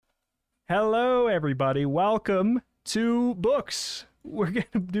Hello, everybody. Welcome to books. We're going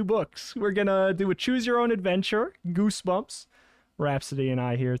to do books. We're going to do a choose your own adventure, Goosebumps. Rhapsody and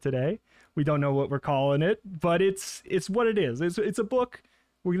I here today. We don't know what we're calling it, but it's what it is. It's a book.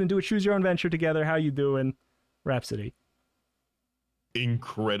 We're going to do a choose your own adventure together. How you doing, Rhapsody?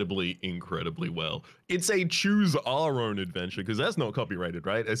 Incredibly well. It's a choose our own adventure because that's not copyrighted,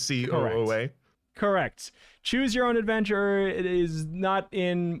 right? A COOA. Correct. Choose your own adventure. It is not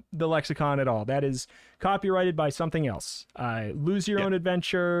in the lexicon at all. That is copyrighted by something else. Lose your own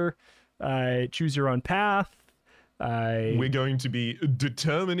adventure. Choose your own path. We're going to be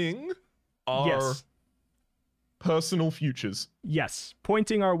determining our personal futures. Yes,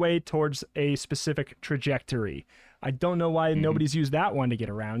 pointing our way towards a specific trajectory. I don't know why nobody's used that one to get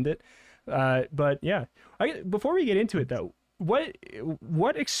around it. But yeah, before we get into it though,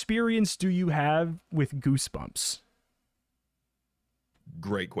 what experience do you have with Goosebumps?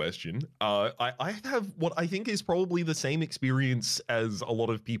 Great question. I have what I think is probably the same experience as a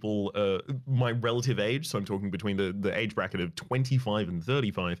lot of people my relative age. So I'm talking between the age bracket of 25 and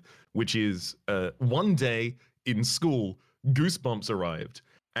 35, which is one day in school, Goosebumps arrived.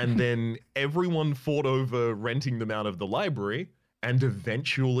 And then everyone fought over renting them out of the library. And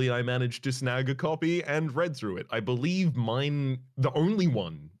eventually I managed to snag a copy and read through it. I believe mine, the only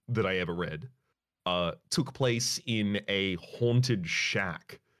one that I ever read, took place in a haunted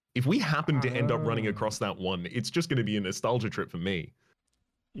shack. If we happen to end up running across that one, it's just going to be a nostalgia trip for me.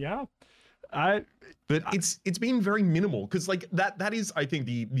 Yeah. But it's been very minimal because like that is, I think,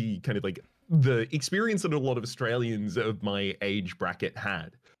 the kind of like the experience that a lot of Australians of my age bracket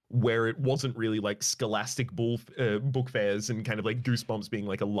had, where it wasn't really like scholastic book fairs and kind of like Goosebumps being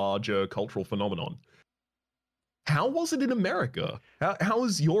like a larger cultural phenomenon. How was it in America? How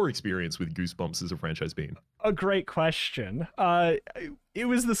has your experience with Goosebumps as a franchise been? A great question. It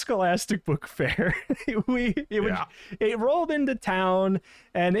was the Scholastic Book Fair. It rolled into town,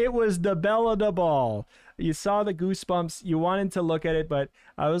 and it was the belle of the ball. You saw the Goosebumps, you wanted to look at it, but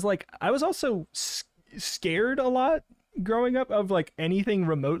I was also scared a lot growing up of like anything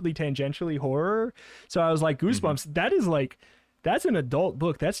remotely tangentially horror. So I was like, Goosebumps, that is like, that's an adult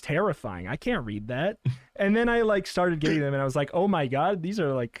book. That's terrifying. I can't read that. And then I like started getting them and I was like, oh my God, these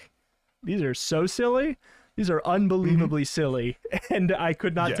are so silly. These are unbelievably silly. And I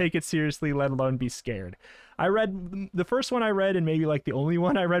could not take it seriously, let alone be scared. I read the first one I read, and maybe like the only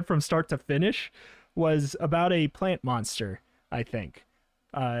one I read from start to finish, was about a plant monster, I think.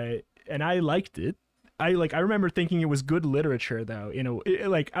 And I liked it. I remember thinking it was good literature though.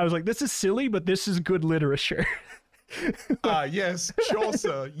 I was like, this is silly, but this is good literature. Yes,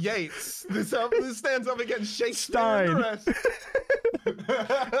 Chaucer, Yeats. This stands up against Shakespeare and the rest.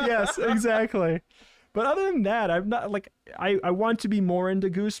 Yes, exactly. But other than that, I'm not like I want to be more into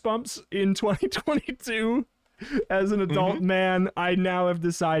Goosebumps in 2022. As an adult man, I now have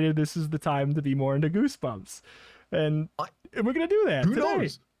decided this is the time to be more into Goosebumps, and we're gonna do that. Who today.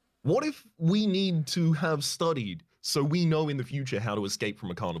 knows? What if we need to have studied so we know in the future how to escape from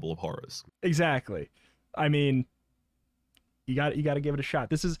a Carnival of Horrors? Exactly. I mean, you got to give it a shot.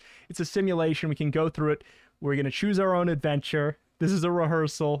 It's a simulation. We can go through it. We're going to choose our own adventure. This is a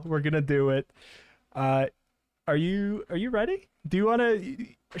rehearsal. We're going to do it. Are you ready? Do you want to,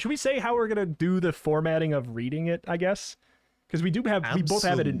 should we say how we're going to do the formatting of reading it, I guess? Because we both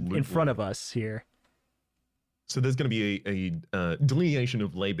have it in front of us here. So there's going to be a delineation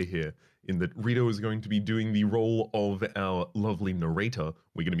of labor here, in that Rito is going to be doing the role of our lovely narrator.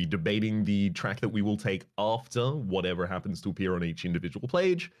 We're going to be debating the track that we will take after whatever happens to appear on each individual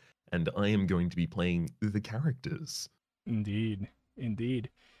page, and I am going to be playing the characters. Indeed.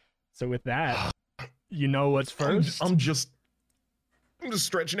 So with that, you know what's first? I'm just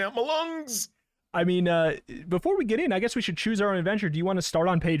stretching out my lungs. I mean, before we get in, I guess we should choose our own adventure. Do you want to start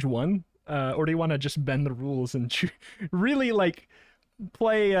on page 1? Or do you want to just bend the rules and really like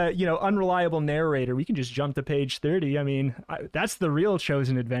play unreliable narrator? We can just jump to page 30. I mean, that's the real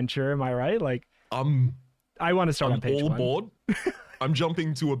chosen adventure. Am I right? Like, I want to start on page 1. Aboard. I'm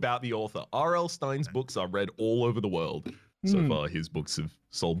jumping to about the author. R.L. Stein's books are read all over the world. So far, his books have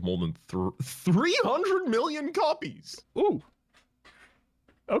sold more than 300 million copies. Ooh.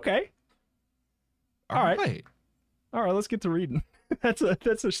 Okay. All right. Let's get to reading. That's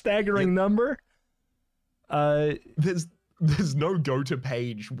a staggering number. There's no go to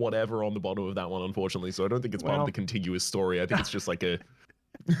page whatever on the bottom of that one, unfortunately. So I don't think it's part of the contiguous story. I think it's just like a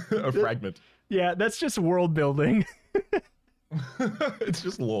fragment. Yeah, that's just world building. It's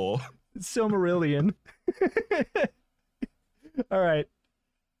just lore. It's Silmarillion. All right.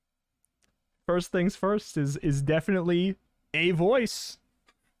 First things first is definitely a voice.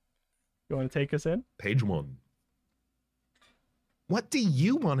 You want to take us in? Page 1. What do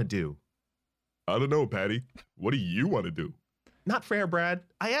you want to do? I don't know, Patty. What do you want to do? Not fair, Brad.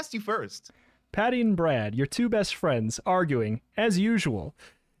 I asked you first. Patty and Brad, your two best friends, arguing, as usual.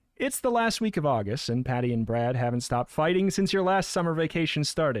 It's the last week of August, and Patty and Brad haven't stopped fighting since your last summer vacation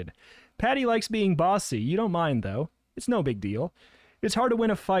started. Patty likes being bossy. You don't mind, though. It's no big deal. It's hard to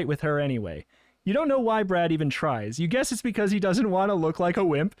win a fight with her anyway. You don't know why Brad even tries. You guess it's because he doesn't want to look like a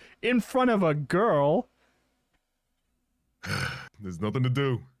wimp in front of a girl. There's nothing to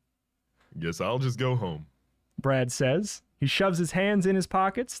do. Guess I'll just go home. Brad says. He shoves his hands in his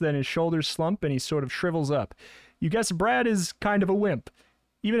pockets, then his shoulders slump and he sort of shrivels up. You guess Brad is kind of a wimp,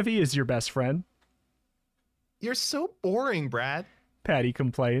 even if he is your best friend. You're so boring, Brad. Patty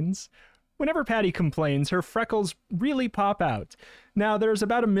complains. Whenever Patty complains, her freckles really pop out. Now there's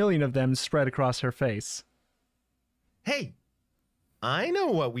about 1 million of them spread across her face. Hey, I know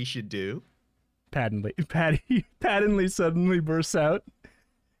what we should do. Patty suddenly bursts out.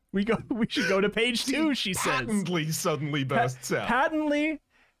 We should go to page 2, she says. Patently suddenly bursts out. Patently,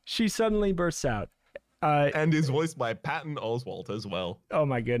 she suddenly bursts out. And is voiced by Patton Oswalt as well. Oh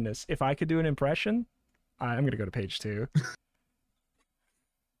my goodness. If I could do an impression, I'm going to go to page 2.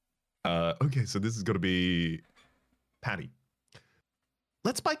 Okay, so this is going to be Patty.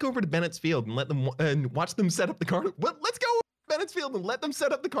 Let's bike over to Bennett's Field and let them watch them set up the carnival. Well, let's go over to Bennett's Field and let them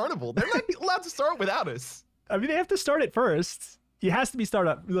set up the carnival. They're not allowed to start without us. I mean, they have to start it first. It has to be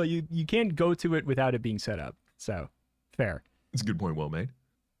started up. You can't go to it without it being set up. So, fair. It's a good point, well made.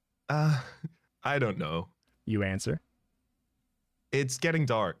 I don't know. You answer. It's getting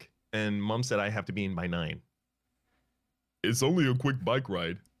dark, and Mom said I have to be in by 9. It's only a quick bike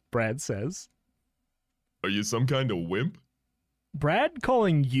ride, Brad says. Are you some kind of wimp? Brad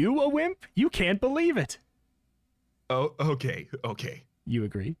calling you a wimp? You can't believe it. Oh, okay. You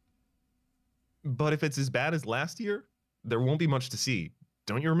agree. But if it's as bad as last year, there won't be much to see.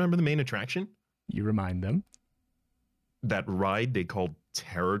 Don't you remember the main attraction? You remind them. That ride they called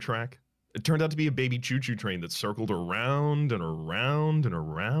Terror Track? It turned out to be a baby choo-choo train that circled around and around and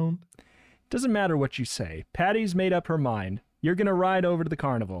around. Doesn't matter what you say. Patty's made up her mind. You're going to ride over to the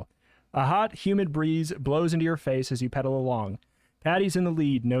carnival. A hot, humid breeze blows into your face as you pedal along. Patty's in the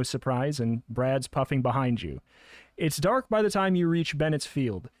lead, no surprise, and Brad's puffing behind you. It's dark by the time you reach Bennett's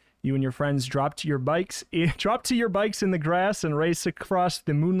Field. You and your friends drop to your bikes in the grass and race across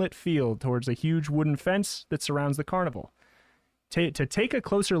the moonlit field towards a huge wooden fence that surrounds the carnival. To take a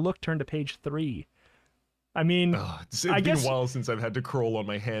closer look, turn to page 3. I mean, it's been a while since I've had to crawl on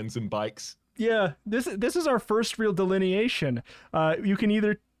my hands and bikes. Yeah, this is our first real delineation. You can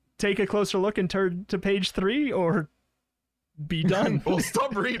either take a closer look and turn to page 3, or be done. Well,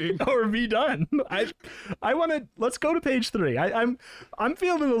 stop reading. Or be done. I want to. Let's go to page 3. I'm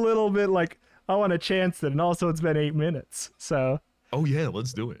feeling a little bit like I want to chance it, and also it's been 8 minutes. So. Oh yeah,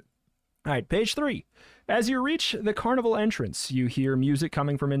 let's do it. All right, page 3. As you reach the carnival entrance, you hear music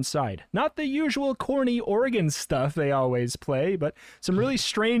coming from inside. Not the usual corny organ stuff they always play, but some really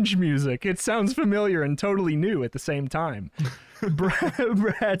strange music. It sounds familiar and totally new at the same time.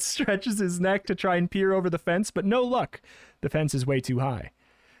 Brad stretches his neck to try and peer over the fence, but no luck. The fence is way too high.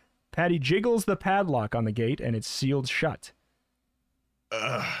 Patty jiggles the padlock on the gate, and it's sealed shut.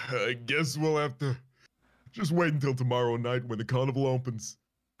 I guess we'll have to just wait until tomorrow night when the carnival opens.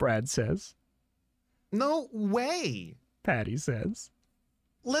 Brad says. No way, Patty says.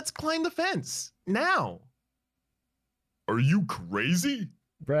 Let's climb the fence, now. Are you crazy?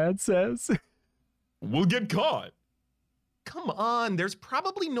 Brad says. We'll get caught. Come on, there's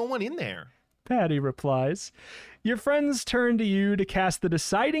probably no one in there. Patty replies. Your friends turn to you to cast the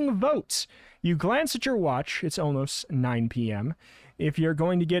deciding vote. You glance at your watch. It's almost 9 p.m. If you're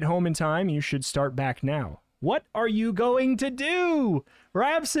going to get home in time, you should start back now. What are you going to do?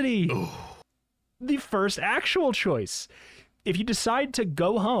 Rhapsody! The first actual choice. If you decide to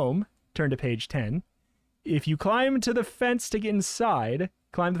go home, turn to page 10. If you climb the fence to get inside,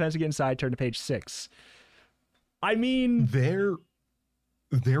 turn to page 6. I mean... There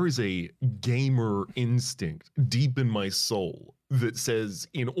is a gamer instinct deep in my soul that says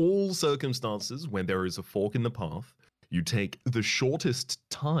in all circumstances when there is a fork in the path, you take the shortest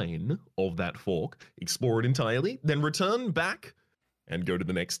tine of that fork, explore it entirely, then return back and go to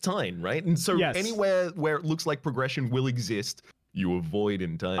the next tine, right? And so anywhere where it looks like progression will exist, you avoid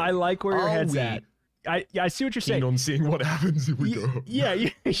entirely. I like where your head's at. I see what you're saying. On seeing what happens if we go. Yeah,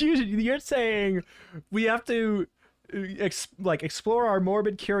 you're saying we have to explore our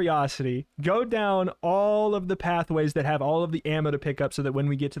morbid curiosity, go down all of the pathways that have all of the ammo to pick up so that when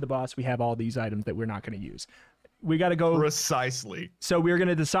we get to the boss, we have all these items that we're not going to use. we got to go. Precisely. So we're going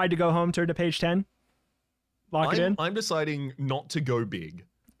to decide to go home, turn to page 10? Lock it in? I'm deciding not to go big.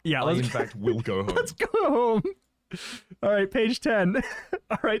 Yeah, I, in fact, will go home. Let's go home. All right, page 10.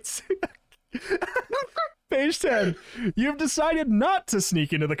 All right. Page 10. You've decided not to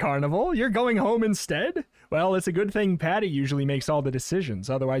sneak into the carnival. You're going home instead? Well, it's a good thing Patty usually makes all the decisions.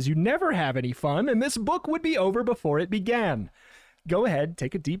 Otherwise, you'd never have any fun, and this book would be over before it began. Go ahead,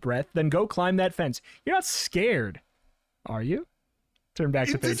 take a deep breath, then go climb that fence. You're not scared, are you? Turn back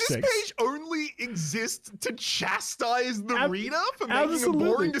to page 6. Does this page only exist to chastise the reader for making absolutely. a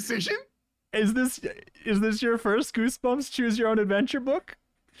boring decision? Is this your first Goosebumps Choose Your Own Adventure book?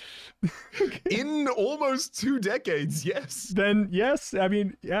 In almost 2 decades, yes. Then yes, I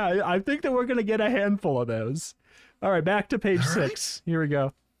mean, yeah, I think that we're gonna get a handful of those. All right, back to page 6. Here we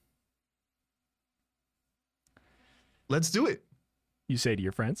go. Let's do it. You say to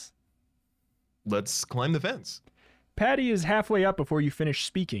your friends. Let's climb the fence. Patty is halfway up before you finish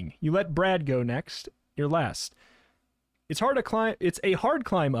speaking. You let Brad go next. You're last. It's hard to climb. It's a hard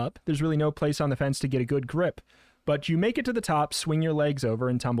climb up. There's really no place on the fence to get a good grip. But you make it to the top, swing your legs over,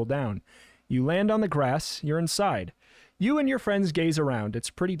 and tumble down. You land on the grass. You're inside. You and your friends gaze around.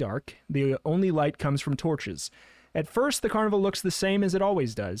 It's pretty dark. The only light comes from torches. At first, the carnival looks the same as it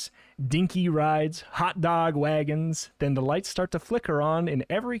always does. Dinky rides, hot dog wagons. Then the lights start to flicker on in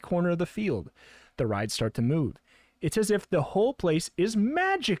every corner of the field. The rides start to move. It's as if the whole place is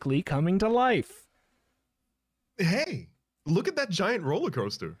magically coming to life. Hey, look at that giant roller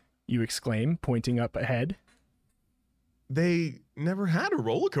coaster. You exclaim, pointing up ahead. They never had a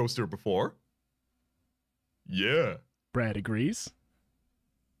roller coaster before. Yeah. Brad agrees.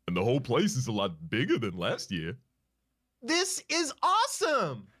 And the whole place is a lot bigger than last year. This is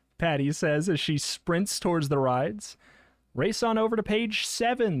awesome! Patty says as she sprints towards the rides. Race on over to page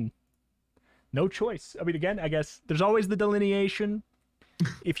 7. No choice. I mean, again, I guess there's always the delineation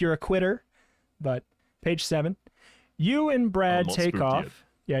if you're a quitter. But page 7. You and Brad take off.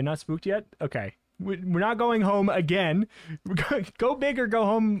 Yet. Yeah, not spooked yet? Okay. We're not going home again. Go big or go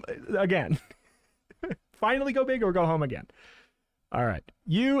home again. Finally go big or go home again. All right.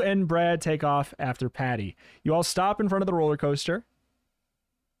 You and Brad take off after Patty. You all stop in front of the roller coaster.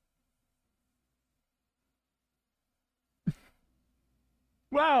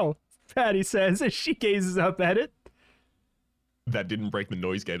 Wow, Patty says as she gazes up at it. That didn't break the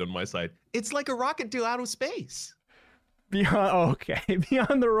noise gate on my side. It's like a rocket to outer space. Beyond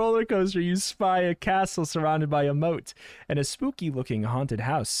the roller coaster, you spy a castle surrounded by a moat and a spooky-looking haunted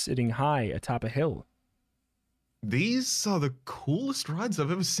house sitting high atop a hill. These are the coolest rides I've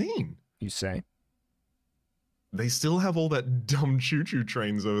ever seen, you say. They still have all that dumb choo-choo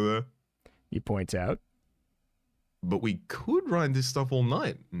trains over there. You point out. But we could ride this stuff all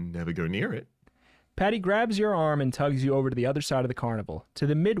night and never go near it. Patty grabs your arm and tugs you over to the other side of the carnival, to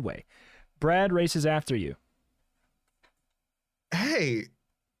the midway. Brad races after you. Hey,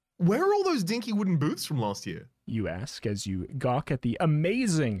 where are all those dinky wooden booths from last year? You ask as you gawk at the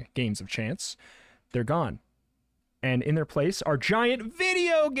amazing games of chance. They're gone. And in their place are giant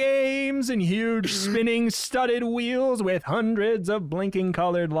video games and huge spinning studded wheels with hundreds of blinking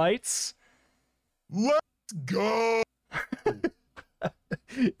colored lights. Let's go!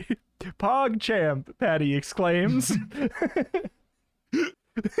 PogChamp, Patty exclaims.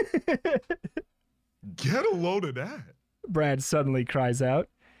 Get a load of that. Brad suddenly cries out.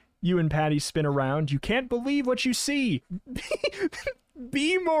 You and Patty spin around. You can't believe what you see.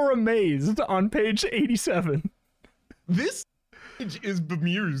 Be more amazed on page 87. This page is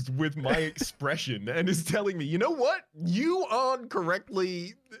bemused with my expression and is telling me, you know what? You aren't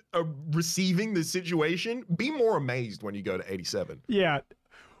correctly receiving the situation. Be more amazed when you go to 87. Yeah.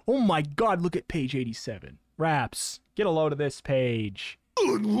 Oh my God, look at page 87. Raps, get a load of this page.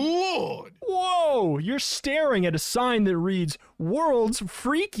 Good Lord! Whoa! You're staring at a sign that reads, World's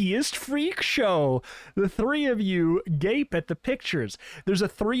Freakiest Freak Show. The three of you gape at the pictures. There's a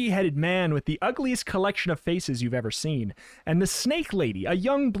three-headed man with the ugliest collection of faces you've ever seen. And the snake lady, a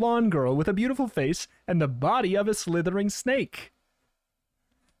young blonde girl with a beautiful face and the body of a slithering snake.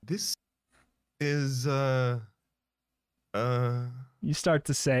 This is, You start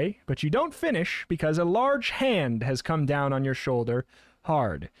to say, but you don't finish because a large hand has come down on your shoulder,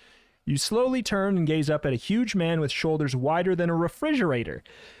 hard. You slowly turn and gaze up at a huge man with shoulders wider than a refrigerator.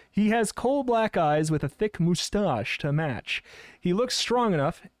 He has coal-black eyes with a thick mustache to match. He looks strong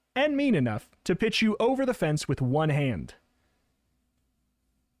enough and mean enough to pitch you over the fence with one hand.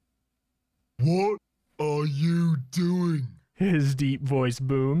 What are you doing? His deep voice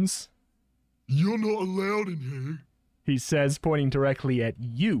booms. You're not allowed in here. He says, pointing directly at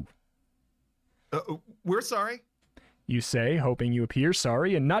you. We're sorry. You say, hoping you appear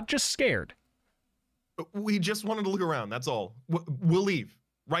sorry and not just scared. We just wanted to look around, that's all. We'll leave.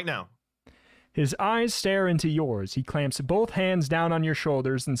 Right now. His eyes stare into yours. He clamps both hands down on your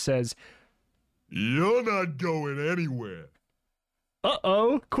shoulders and says, You're not going anywhere.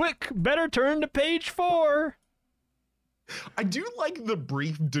 Uh-oh, quick, better turn to page 4. I do like the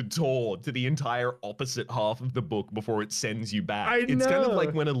brief detour to the entire opposite half of the book before it sends you back. It's kind of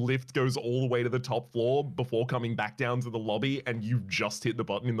like when a lift goes all the way to the top floor before coming back down to the lobby and you've just hit the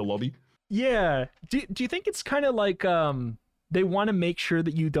button in the lobby. Yeah. Do you think it's kind of like they want to make sure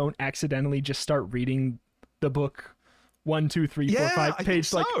that you don't accidentally just start reading the book 1, 2, 3, 4, 5 I page think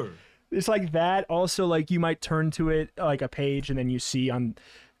so. like it's like that. Also, like you might turn to it like a page and then you see on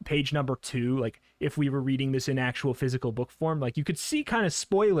page number 2, like if we were reading this in actual physical book form, like you could see kind of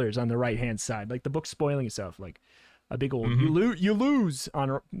spoilers on the right hand side, like the book spoiling itself, like a big old you lose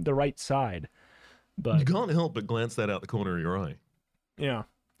on the right side. But you can't help but glance that out the corner of your eye. Yeah.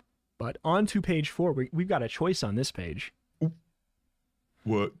 But on to page 4, we've got a choice on this page.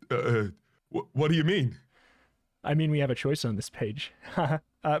 What do you mean? I mean, we have a choice on this page.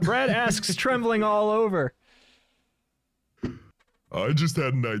 Brad asks, trembling all over. I just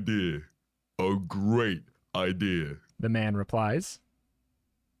had an idea. A great idea. The man replies.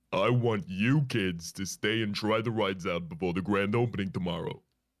 I want you kids to stay and try the rides out before the grand opening tomorrow.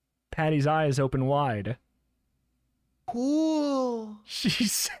 Patty's eyes open wide. Cool. She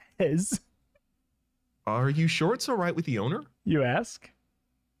says. Are you sure it's all right with the owner? You ask.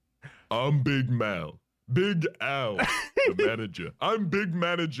 I'm Big Mal. Big Al, the manager. I'm Big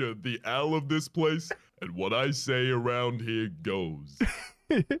Manager, the Al of this place, and what I say around here goes.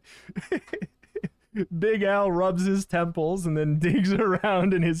 Big Al rubs his temples and then digs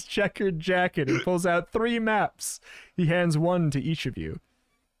around in his checkered jacket and pulls out 3 maps. He hands one to each of you.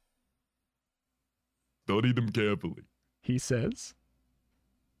 Study them carefully, he says.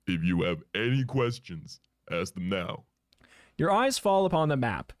 If you have any questions, ask them now. Your eyes fall upon the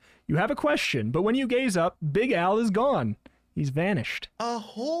map. You have a question, but when you gaze up, Big Al is gone. He's vanished. A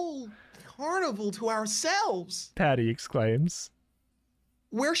whole carnival to ourselves. Patty exclaims.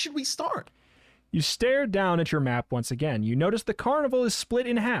 Where should we start? You stare down at your map once again. You notice the carnival is split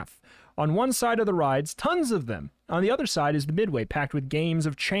in half. On one side are the rides, tons of them. On the other side is the midway, packed with games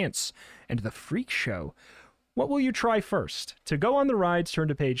of chance and the freak show. What will you try first? To go on the rides, turn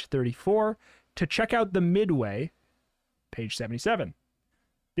to page 34. To check out the midway, page 77.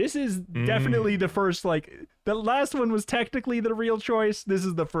 This is definitely the first, like, the last one was technically the real choice. This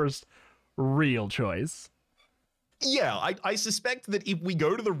is the first real choice. Yeah, I suspect that if we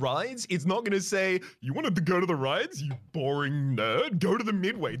go to the rides, it's not going to say, you wanted to go to the rides, you boring nerd? Go to the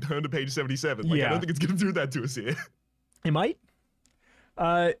midway, turn to page 77. Like, I don't think it's going to do that to us here. It might.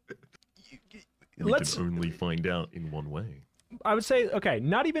 We can only find out in one way. I would say, okay,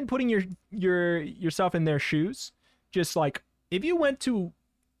 not even putting yourself in their shoes. Just like, if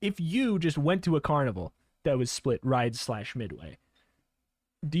you just went to a carnival that was split rides/midway,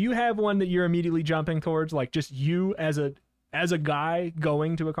 do you have one that you're immediately jumping towards? Like just you as a guy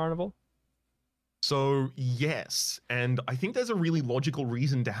going to a carnival? So yes, and I think there's a really logical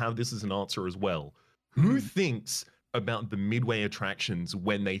reason to have this as an answer as well. Who thinks about the midway attractions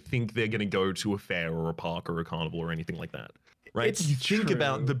when they think they're going to go to a fair or a park or a carnival or anything like that? Right? You think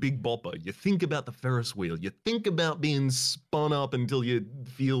about the Big Bopper, you think about the Ferris wheel, you think about being spun up until you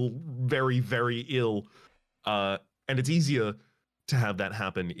feel very, very ill. And it's easier to have that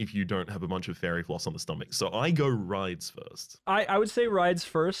happen if you don't have a bunch of fairy floss on the stomach. So I go rides first. I would say rides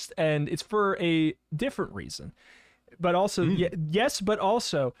first, and it's for a different reason. But also, yes, but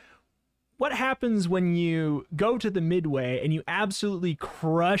also, what happens when you go to the midway and you absolutely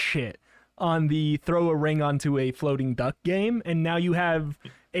crush it on the throw a ring onto a floating duck game, and now you have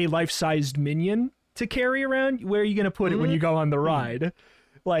a life-sized minion to carry around? Where are you going to put it when you go on the ride?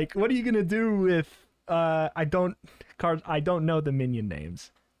 Like, what are you going to do with... I don't know the minion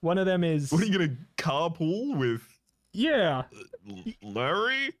names. One of them is... What are you going to carpool with? Yeah.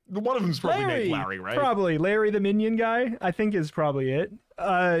 Larry? One of them's probably named Larry, right? Probably. Larry the minion guy, I think is probably it.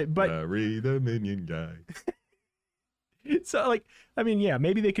 But Larry the minion guy. So, like, I mean, yeah,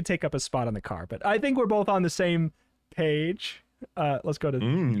 maybe they could take up a spot on the car, but I think we're both on the same page. Let's go to...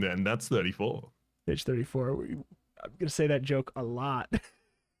 and that's 34. Page 34. I'm going to say that joke a lot.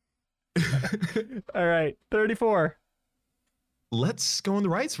 All right, 34. Let's go on the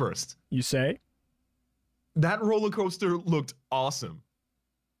rides first. You say? That roller coaster looked awesome.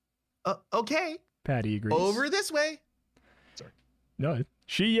 Okay. Patty agrees. Over this way. Sorry. No,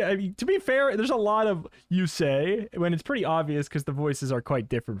 I mean, to be fair, there's a lot of you say when it's pretty obvious because the voices are quite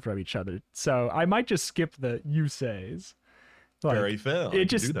different from each other. So I might just skip the you says. Like, Very fair. I can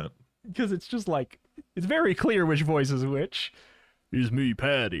do that. Because it's just like, it's very clear which voice is which. It's me,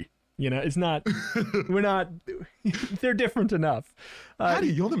 Patty. You know, it's not, we're not, they're different enough. Patty,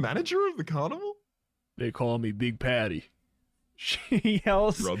 you're the manager of the carnival? They call me Big Patty. She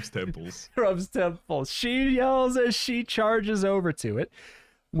yells. Rubs temples. Rubs temples. She yells as she charges over to it.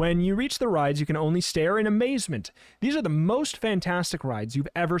 When you reach the rides, you can only stare in amazement. These are the most fantastic rides you've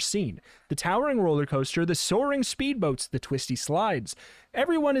ever seen. The towering roller coaster, the soaring speedboats, the twisty slides.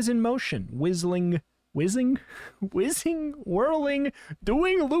 Everyone is in motion, whizzing, whirling,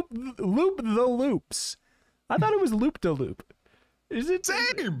 doing loop the loops. I thought it was loop de loop. Is it?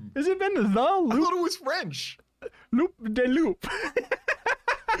 Same. Has it been the loop? I thought it was French. Loop de loop.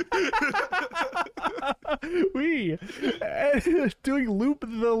 We doing loop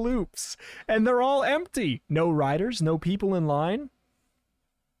the loops, and they're all empty. No riders, no people in line.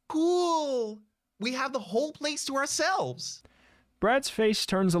 Cool. We have the whole place to ourselves. Brad's face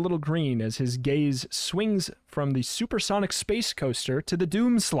turns a little green as his gaze swings from the supersonic space coaster to the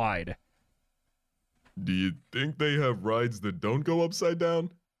Doom slide. Do you think they have rides that don't go upside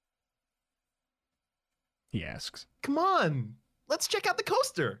down? He asks. Come on. Let's check out the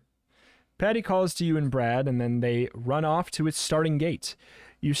coaster. Patty calls to you and Brad, and then they run off to its starting gate.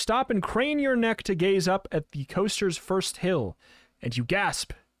 You stop and crane your neck to gaze up at the coaster's first hill, and you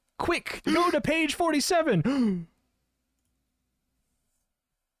gasp, "Quick, go to page 47!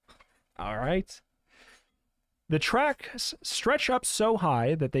 All right. The tracks stretch up so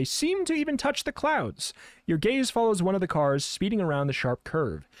high that they seem to even touch the clouds. Your gaze follows one of the cars speeding around the sharp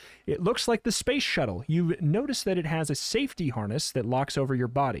curve. It looks like the space shuttle. You notice that it has a safety harness that locks over your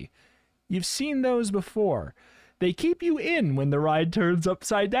body. You've seen those before. They keep you in when the ride turns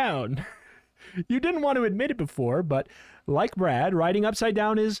upside down. You didn't want to admit it before, but like Brad, riding upside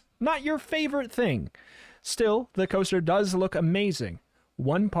down is not your favorite thing. Still, the coaster does look amazing.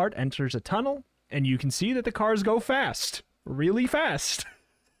 One part enters a tunnel, and you can see that the cars go fast. Really fast.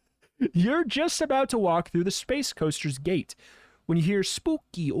 You're just about to walk through the space coaster's gate when you hear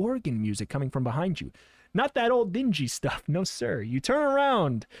spooky organ music coming from behind you. Not that old dingy stuff, no sir. You turn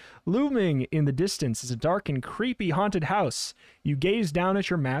around. Looming in the distance is a dark and creepy haunted house. You gaze down at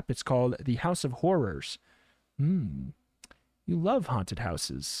your map. It's called the House of Horrors. You love haunted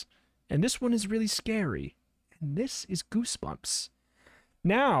houses. And this one is really scary. And this is Goosebumps.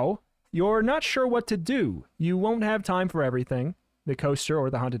 Now, you're not sure what to do. You won't have time for everything, the coaster or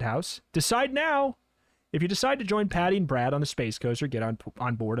the haunted house. Decide now. If you decide to join Patty and Brad on the space coaster, get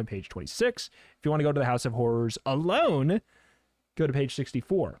on board on page 26. If you want to go to the House of Horrors alone, go to page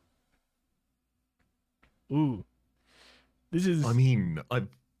 64. Ooh. This is... I mean,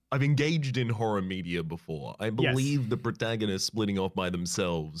 I've engaged in horror media before. I believe the protagonists splitting off by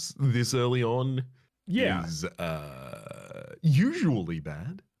themselves this early on is usually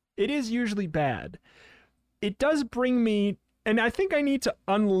bad. It is usually bad. It does bring me... And I think I need to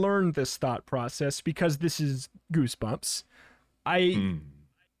unlearn this thought process because this is Goosebumps. I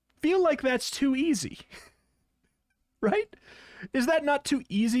feel like that's too easy. Right? Is that not too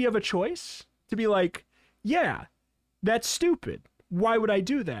easy of a choice? To be like, yeah, that's stupid. Why would I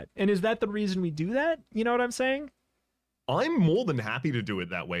do that? And is that the reason we do that? You know what I'm saying? I'm more than happy to do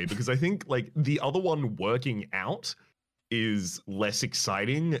it that way because I think like the other one working out is less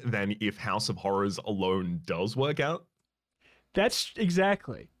exciting than if House of Horrors alone does work out. That's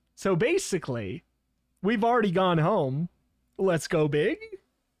exactly. So basically, we've already gone home. Let's go big.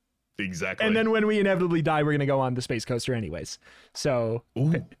 Exactly. And then when we inevitably die, we're going to go on the space coaster anyways. So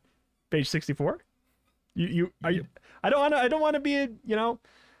page 64. I don't want to be a,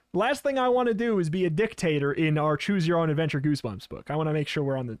 last thing I want to do is be a dictator in our choose your own adventure Goosebumps book. I want to make sure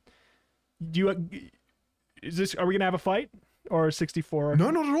we're on the are we going to have a fight? Or 64?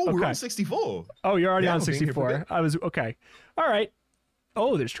 No, not at all. Okay. We're on 64. Oh, you're already on 64. I was okay. All right.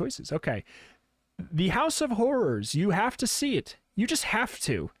 Oh, there's choices. Okay. The House of Horrors. You have to see it. You just have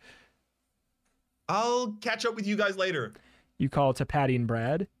to. I'll catch up with you guys later. You call to Patty and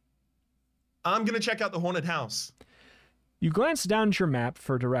Brad. I'm going to check out the haunted house. You glance down at your map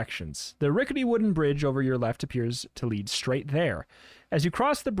for directions. The rickety wooden bridge over your left appears to lead straight there. As you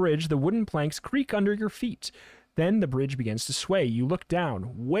cross the bridge, the wooden planks creak under your feet. Then the bridge begins to sway. You look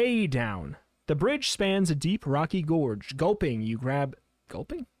down, way down. The bridge spans a deep, rocky gorge. Gulping. You grab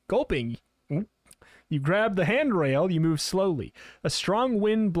the handrail. You move slowly. A strong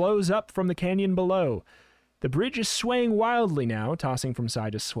wind blows up from the canyon below. The bridge is swaying wildly now, tossing from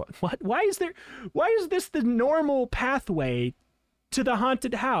side to side. What? Why is this the normal pathway to the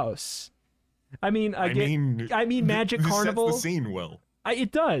haunted house. I mean, I mean, Magic this Carnival. sets the scene well.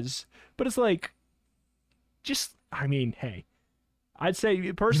 It does, but it's like, I mean, hey, I'd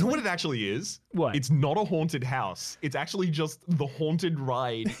say personally. You know what it actually is? What? It's not a haunted house. It's actually just the haunted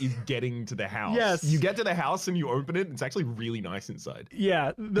ride is getting to the house. Yes. You get to the house and you open it. It's actually really nice inside.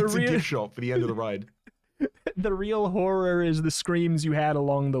 Yeah, It's a gift shop for the end of the ride. The real horror is the screams you had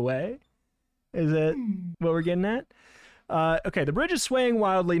along the way. Is it what we're getting at? Okay, the bridge is swaying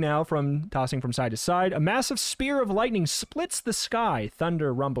wildly now, tossing from side to side. A massive spear of lightning splits the sky.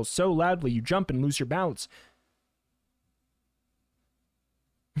 Thunder rumbles so loudly you jump and lose your balance.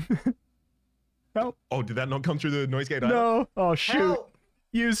 Help. Oh, did that not come through the noise gate? No. Oh, shoot. Help!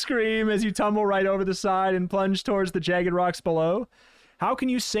 You scream as you tumble right over the side and plunge towards the jagged rocks below. How can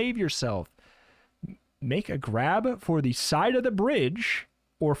you save yourself? Make a grab for the side of the bridge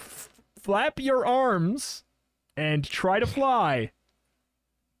or flap your arms and try to fly.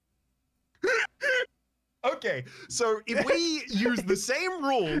 Okay, so if we use the same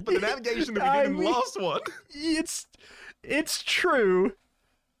rule for the navigation that we did in the last one, it's true.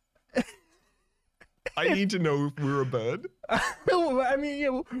 I need to know if we're a bird. I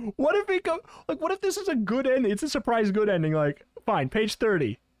mean, what if it what if this is a good ending? It's a surprise good ending. Like, fine, page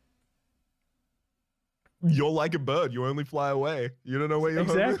 30. You're like a bird. You only fly away. You don't know where your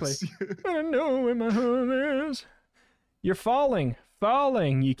home is. I don't know where my home is. You're falling.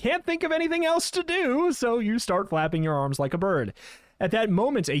 You can't think of anything else to do, so you start flapping your arms like a bird. At that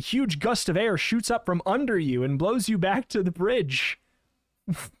moment, a huge gust of air shoots up from under you and blows you back to the bridge.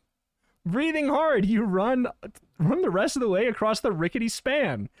 Breathing hard, you run the rest of the way across the rickety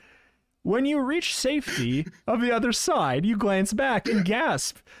span. When you reach safety of the other side, you glance back and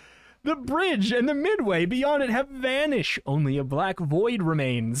gasp. The bridge and the midway beyond it have vanished. Only a black void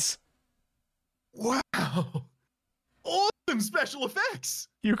remains. Wow. Awesome special effects.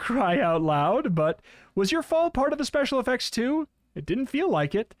 You cry out loud, but was your fall part of the special effects too? It didn't feel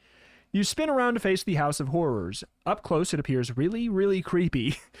like it. You spin around to face the House of Horrors. Up close, it appears really, really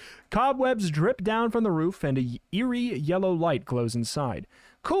creepy. Cobwebs drip down from the roof, and a eerie yellow light glows inside.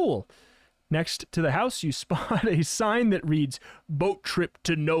 Cool. Next to the house, you spot a sign that reads, "Boat Trip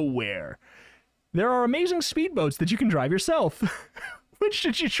to Nowhere." There are amazing speedboats that you can drive yourself. Which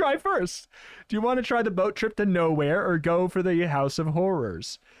should you try first? Do you want to try the boat trip to nowhere or go for the House of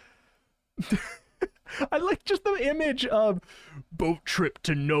Horrors? I like just the image of boat trip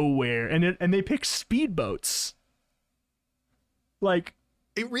to nowhere, and they pick speedboats. Like,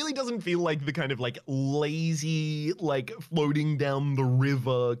 it really doesn't feel like the kind of like lazy, like floating down the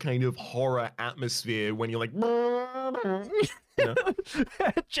river kind of horror atmosphere when you're like, you know?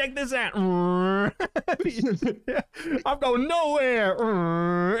 Check this out. I'm going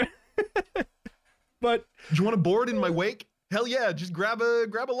nowhere. But do you want to board in my wake? Hell yeah, just grab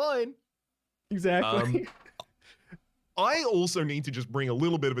a line. Exactly. I also need to just bring a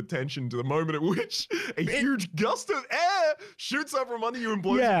little bit of attention to the moment at which a huge gust of air shoots up from under you and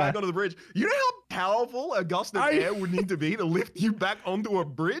blows you back onto the bridge. You know how powerful a gust of air would need to be to lift you back onto a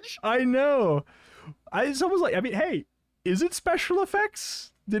bridge? I know. It's almost like, I mean, hey, is it special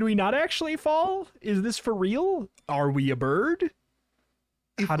effects? Did we not actually fall? Is this for real? Are we a bird?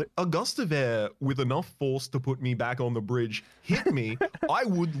 If a gust of air with enough force to put me back on the bridge hit me, I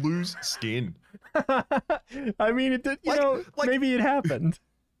would lose skin. I mean, it did, you know, maybe it happened.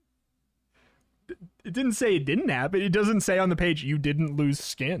 It didn't say it didn't happen. It doesn't say on the page you didn't lose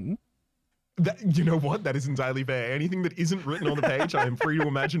skin. You know what? That is entirely fair. Anything that isn't written on the page, I am free to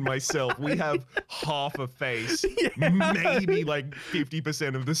imagine myself. We have half a face, maybe like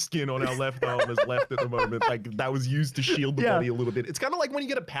 50% of the skin on our left arm is left at the moment. Like that was used to shield the body a little bit. It's kind of like when you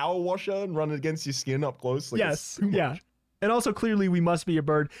get a power washer and run it against your skin up close. Like, yes, and also clearly we must be a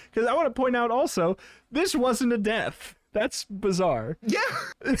bird, because I want to point out also, this wasn't a death. That's bizarre. Yeah.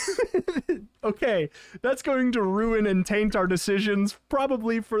 Okay, that's going to ruin and taint our decisions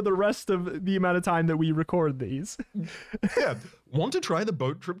probably for the rest of the amount of time that we record these. Yeah. Want to try the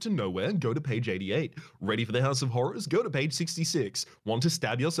boat trip to nowhere? Go to page 88. Ready for the House of Horrors? Go to page 66. Want to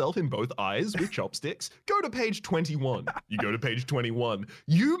stab yourself in both eyes with chopsticks? Go to page 21. You go to page 21.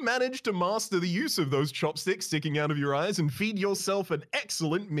 You manage to master the use of those chopsticks sticking out of your eyes and feed yourself an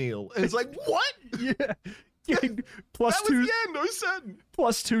excellent meal. And it's like, what? Yeah. Plus that was the end, I said.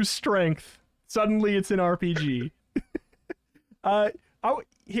 +2 strength. Suddenly it's an RPG.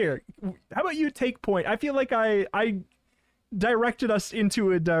 Here, how about you take point? I feel like I directed us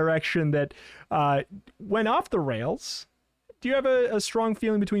into a direction that went off the rails. Do you have a strong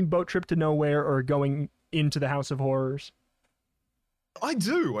feeling between Boat Trip to Nowhere or going into the House of Horrors? I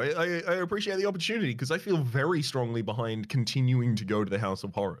do. I appreciate the opportunity because I feel very strongly behind continuing to go to the House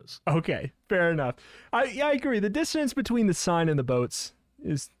of Horrors. Okay, fair enough. I agree. The distance between the sign and the boats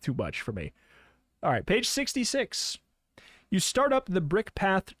is too much for me. All right, page 66. You start up the brick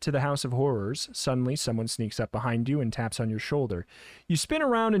path to the House of Horrors. Suddenly, someone sneaks up behind you and taps on your shoulder. You spin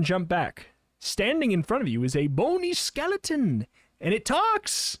around and jump back. Standing in front of you is a bony skeleton, and it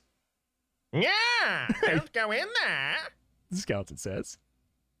talks. Yeah, don't go in there, The skeleton says.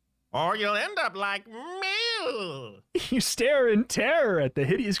 or you'll end up like me. You stare in terror at the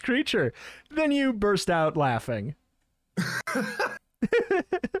hideous creature. Then you burst out laughing.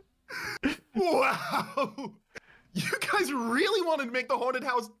 Wow! You guys really wanted to make the haunted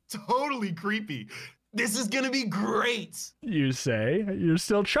house totally creepy. This is gonna be great! You say. You're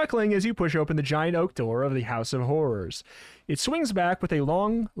still chuckling as you push open the giant oak door of the House of Horrors. It swings back with a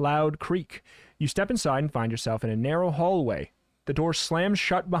long, loud creak. You step inside and find yourself in a narrow hallway. The door slams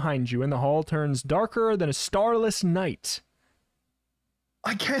shut behind you and the hall turns darker than a starless night.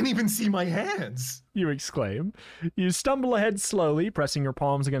 I can't even see my hands! You exclaim. You stumble ahead slowly, pressing your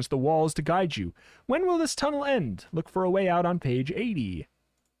palms against the walls to guide you. When will this tunnel end? Look for a way out on page 80.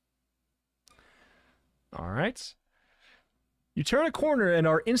 All right. You turn a corner and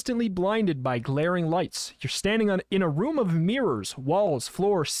are instantly blinded by glaring lights. You're standing in a room of mirrors, walls,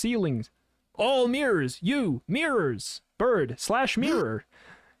 floor, ceilings. All mirrors, you, mirrors, bird/mirror.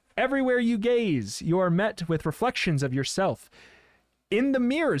 Everywhere you gaze, you are met with reflections of yourself. In the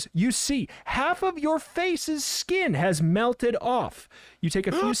mirrors, you see half of your face's skin has melted off. You take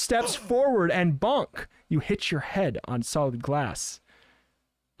a few steps forward and bonk. You hit your head on solid glass.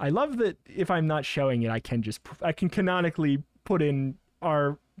 I love that if I'm not showing it, I can canonically put in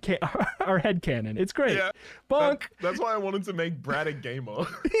our headcanon. It's great. Yeah, bonk. That's why I wanted to make Brad a gamer.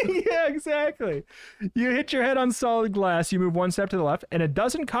 Yeah, exactly. You hit your head on solid glass, you move one step to the left, and a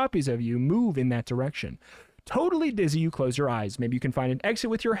dozen copies of you move in that direction. Totally dizzy, you close your eyes. Maybe you can find an exit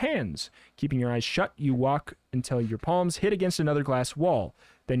with your hands. Keeping your eyes shut, you walk until your palms hit against another glass wall.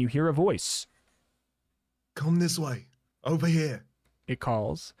 Then you hear a voice. Come this way. Over here. It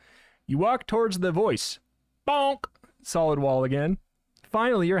calls. You walk towards the voice. Bonk! Solid wall again.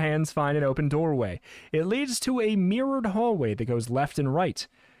 Finally, your hands find an open doorway. It leads to a mirrored hallway that goes left and right.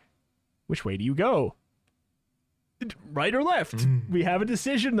 Which way do you go? Right or left? We have a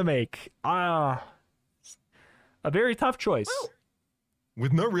decision to make. A very tough choice. Well,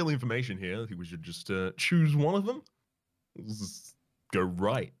 with no real information here, I think we should just choose one of them. Let's just go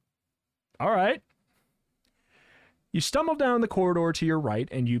right. All right. You stumble down the corridor to your right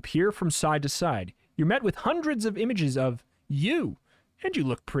and you peer from side to side. You're met with hundreds of images of you, and you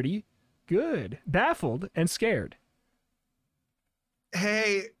look pretty good, baffled and scared.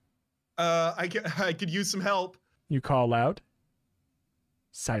 Hey, I could use some help. You call out.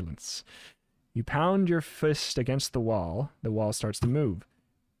 Silence. You pound your fist against the wall. The wall starts to move.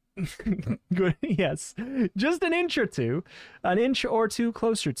 Good, yes. Just an inch or two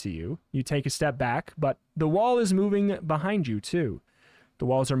closer to you. You take a step back, but the wall is moving behind you too. The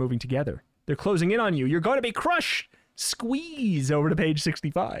walls are moving together. They're closing in on you. You're going to be crushed. Squeeze over to page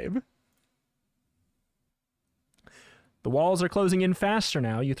 65. The walls are closing in faster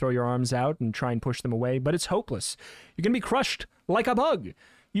now. You throw your arms out and try and push them away, but it's hopeless. You're going to be crushed like a bug.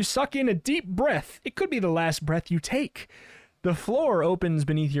 You suck in a deep breath. It could be the last breath you take. The floor opens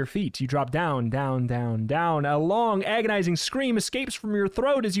beneath your feet. You drop down, down, down, down. A long, agonizing scream escapes from your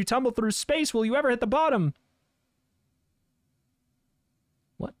throat as you tumble through space. Will you ever hit the bottom?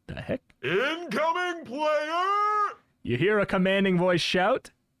 What the heck? Incoming player! You hear a commanding voice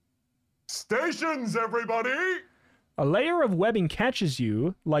shout. Stations, everybody! A layer of webbing catches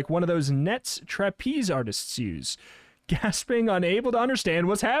you like one of those nets trapeze artists use. Gasping, unable to understand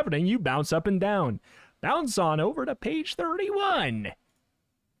what's happening, you bounce up and down. Bounce on over to page 31.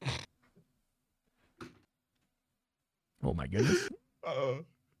 Oh my goodness.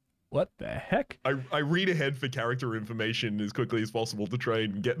 What the heck? I read ahead for character information as quickly as possible to try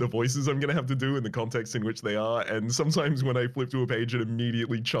and get the voices I'm going to have to do in the context in which they are, and sometimes when I flip to a page and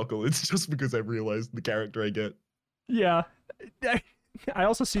immediately chuckle, it's just because I've realized the character I get. Yeah. I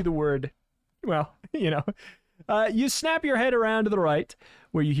also see the word, well, you snap your head around to the right,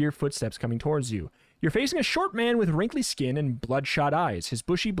 where you hear footsteps coming towards you. You're facing a short man with wrinkly skin and bloodshot eyes. His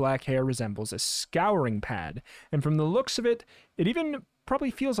bushy black hair resembles a scouring pad, and from the looks of it, it even probably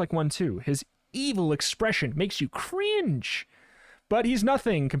feels like one too. His evil expression makes you cringe. But he's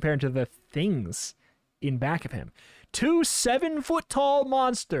nothing compared to the things in back of him. Two 7-foot-tall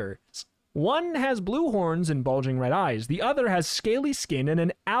monsters One has blue horns and bulging red eyes. The other has scaly skin and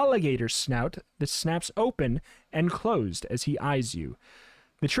an alligator snout that snaps open and closed as he eyes you.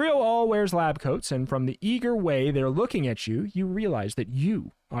 The trio all wears lab coats, and from the eager way they're looking at you, you realize that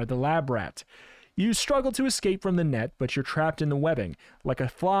you are the lab rat. You struggle to escape from the net, but you're trapped in the webbing, like a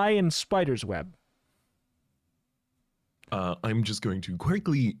fly in spider's web. I'm just going to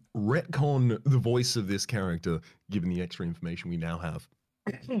quickly retcon the voice of this character, given the extra information we now have.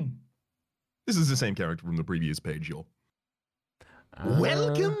 This is the same character from the previous page, y'all.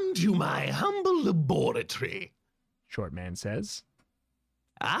 Welcome to my humble laboratory. Short man says.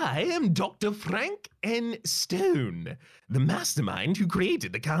 I am Dr. Frank N. Stone, the mastermind who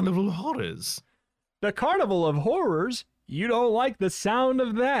created the Carnival of Horrors. The Carnival of Horrors? You don't like the sound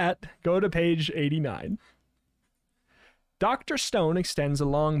of that. Go to page 89. Dr. Stone extends a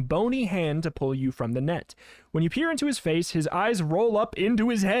long, bony hand to pull you from the net. When you peer into his face, his eyes roll up into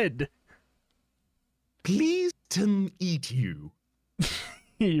his head. Pleased to meet you.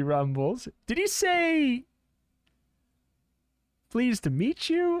 He rumbles. Did he say pleased to meet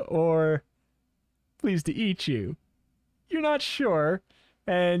you or pleased to eat you? You're not sure,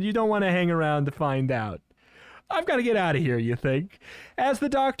 and you don't want to hang around to find out. I've got to get out of here, you think. As the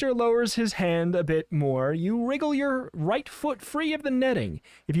doctor lowers his hand a bit more, you wriggle your right foot free of the netting.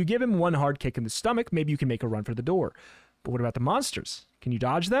 If you give him one hard kick in the stomach, maybe you can make a run for the door. But what about the monsters? Can you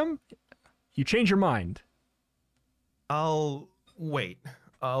dodge them? You change your mind. I'll wait.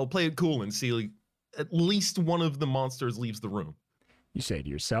 I'll play it cool and see at least one of the monsters leaves the room. You say to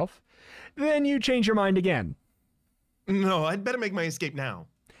yourself. Then you change your mind again. No, I'd better make my escape now.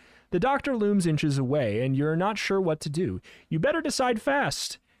 The doctor looms inches away, and you're not sure what to do. You better decide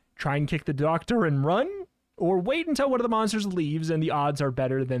fast. Try and kick the doctor and run? Or wait until one of the monsters leaves and the odds are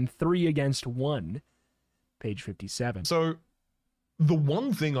better than 3 against 1. Page 57. So, the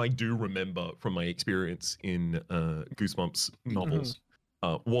one thing I do remember from my experience in Goosebumps novels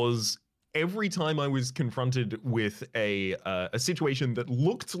was every time I was confronted with a situation that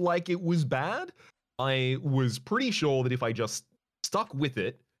looked like it was bad, I was pretty sure that if I just stuck with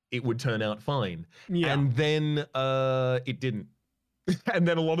it, it would turn out fine. Yeah. And then it didn't. And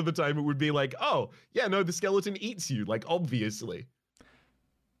then a lot of the time it would be like, oh, yeah, no, the skeleton eats you, like, obviously.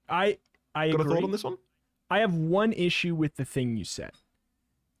 I Got agree. a thought on this one? I have one issue with the thing you said.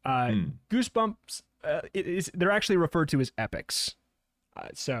 Goosebumps, they're actually referred to as epics.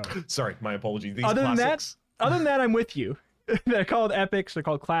 So Sorry, my apologies. These other classics. than that, I'm with you. They're called epics. They're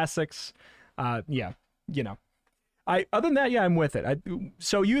called classics. Yeah, you know. Other than that, yeah, I'm with it.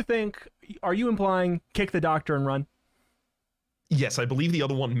 So you think? Are you implying kick the doctor and run? Yes, I believe the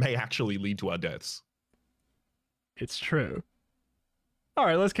other one may actually lead to our deaths. It's true. All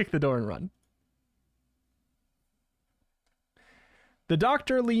right, let's kick the door and run. The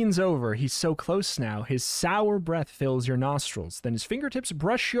doctor leans over. He's so close now. His sour breath fills your nostrils. Then his fingertips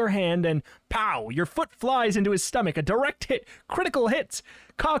brush your hand and pow! Your foot flies into his stomach. A direct hit. Critical hit.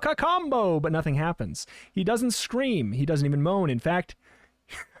 Combo! But nothing happens. He doesn't scream. He doesn't even moan. In fact,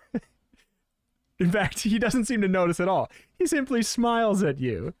 he doesn't seem to notice at all. He simply smiles at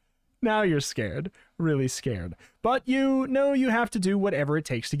you. Now you're scared. Really scared. But you know you have to do whatever it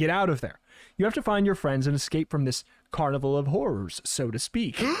takes to get out of there. You have to find your friends and escape from this Carnival of Horrors, so to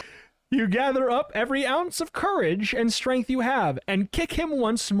speak. You gather up every ounce of courage and strength you have and kick him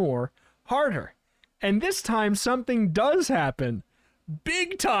once more, harder. And this time something does happen.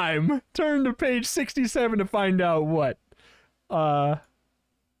 Big time! Turn to page 67 to find out what.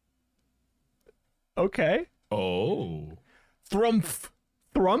 Okay. Oh. Thrumph.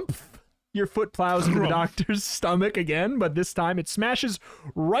 Thrumph. Your foot plows into the doctor's stomach again, but this time it smashes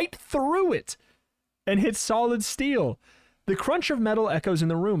right through it and hits solid steel. The crunch of metal echoes in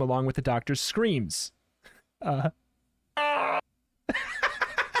the room along with the doctor's screams.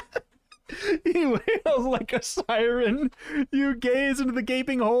 He wails like a siren. You gaze into the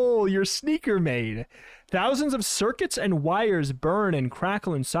gaping hole your sneaker made. Thousands of circuits and wires burn and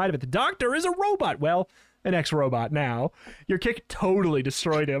crackle inside of it. The doctor is a robot. Well, an ex-robot now. Your kick totally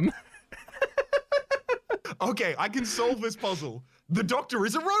destroyed him. Okay, I can solve this puzzle. The doctor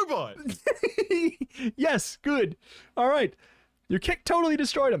is a robot. Yes, good. All right. Your kick totally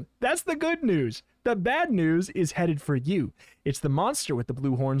destroyed him. That's the good news. The bad news is headed for you. It's the monster with the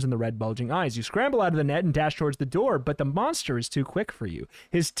blue horns and the red bulging eyes. You scramble out of the net and dash towards the door, but the monster is too quick for you.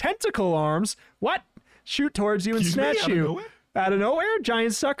 His tentacle arms, shoot towards you and snatch you. Out of nowhere,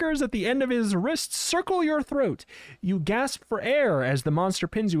 giant suckers at the end of his wrists circle your throat. You gasp for air as the monster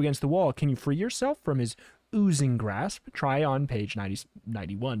pins you against the wall. Can you free yourself from his oozing grasp? Try on page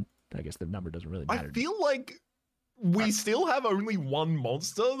 91. I guess the number doesn't really matter. I feel like we still have only one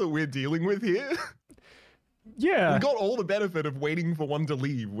monster that we're dealing with here. Yeah. We got all the benefit of waiting for one to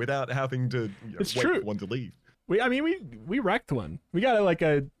leave without having to It's wait true. for one to leave. We wrecked one. We got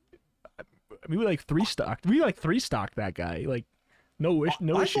we like 3-stocked. We like 3-stocked that guy. Like no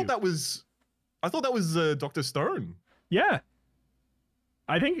issue. I thought that was Dr. Stone. Yeah.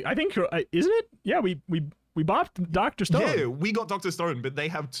 I think isn't it? Yeah, we bought Dr. Stone. Yeah, we got Dr. Stone, but they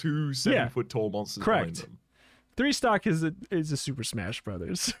have 2 7-foot tall monsters behind Correct. them. 3-stock is a Super Smash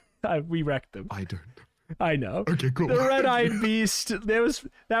Brothers. We wrecked them. I don't. I know. Okay, cool. The Red-Eyed Beast, that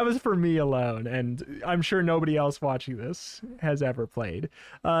was for me alone, and I'm sure nobody else watching this has ever played.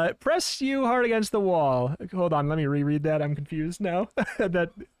 Press you hard against the wall. Hold on, let me reread that. I'm confused now.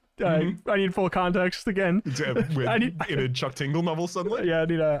 I need full context again. In a Chuck Tingle novel suddenly?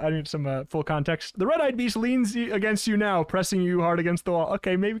 Yeah, I need some full context. The Red-Eyed Beast leans against you now, pressing you hard against the wall.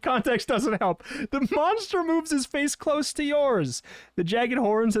 Okay, maybe context doesn't help. The monster moves his face close to yours. The jagged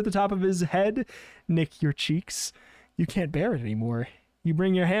horns at the top of his head nick your cheeks. You can't bear it anymore. You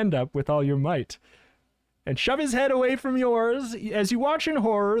bring your hand up with all your might and shove his head away from yours. As you watch in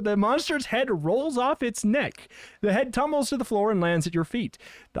horror, the monster's head rolls off its neck. The head tumbles to the floor and lands at your feet.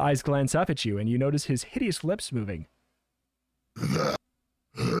 The eyes glance up at you, and you notice his hideous lips moving. The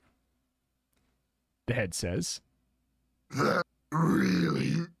head says,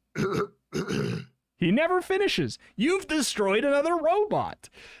 Really? He never finishes. You've destroyed another robot.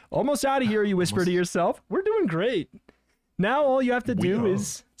 Almost out of here, you whisper to yourself. We're doing great. Now all you have to do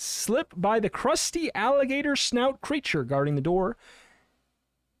is slip by the crusty alligator snout creature guarding the door.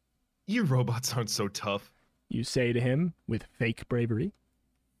 You robots aren't so tough. You say to him with fake bravery.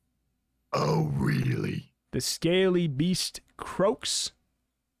 Oh, really? The scaly beast croaks.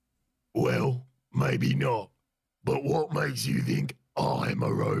 Well, maybe not. But what makes you think I'm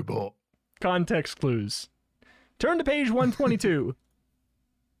a robot? Context clues. Turn to page 122.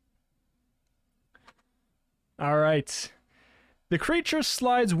 All right. The creature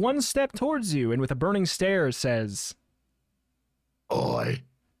slides one step towards you and with a burning stare says, I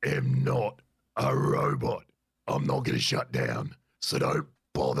am not a robot. I'm not going to shut down, so don't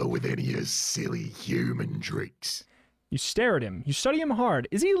bother with any of your silly human tricks. You stare at him. You study him hard.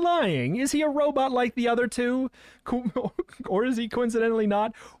 Is he lying? Is he a robot like the other two? Or is he coincidentally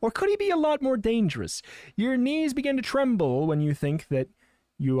not? Or could he be a lot more dangerous? Your knees begin to tremble when you think that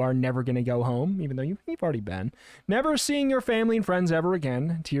you are never going to go home, even though you've already been. Never seeing your family and friends ever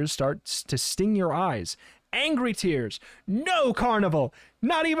again. Tears start to sting your eyes. Angry tears. No carnival,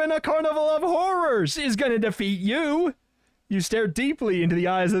 not even a carnival of horrors, is going to defeat you. You stare deeply into the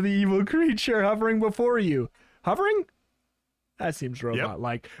eyes of the evil creature hovering before you. Hovering? That seems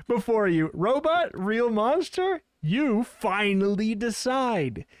robot-like. Yep. Before you. Robot? Real monster? You finally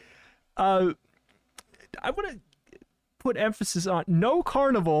decide. I want to put emphasis on no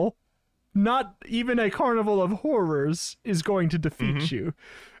carnival, not even a carnival of horrors, is going to defeat you.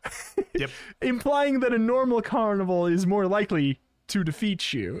 Yep. Implying that a normal carnival is more likely to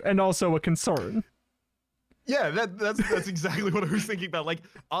defeat you, and also a concern. Yeah, that's exactly what I was thinking about. Like,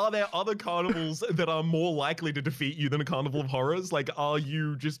 are there other carnivals that are more likely to defeat you than a Carnival of Horrors? Like, are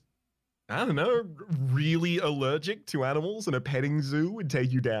you just, I don't know, really allergic to animals and a petting zoo would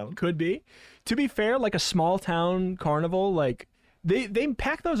take you down? Could be. To be fair, like a small town carnival, like they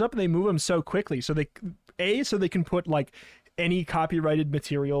pack those up and they move them so quickly. So they can put like any copyrighted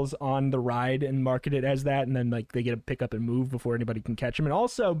materials on the ride and market it as that, and then like they get to pick up and move before anybody can catch them. And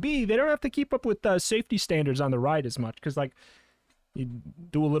also B, they don't have to keep up with safety standards on the ride as much, because like you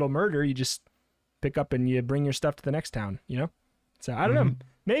do a little murder, you just pick up and you bring your stuff to the next town, you know? So I don't know,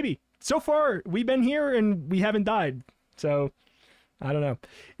 maybe. So far we've been here and we haven't died, so I don't know.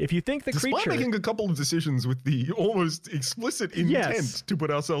 If you think the Despite creature... making a couple of decisions with the almost explicit intent to put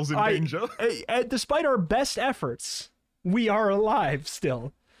ourselves in danger. Despite our best efforts, we are alive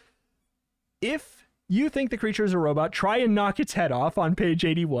still. If you think the creature is a robot, try and knock its head off on page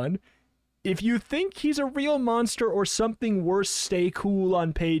 81. If you think he's a real monster or something worse, stay cool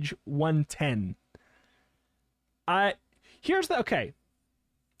on page 110. Okay.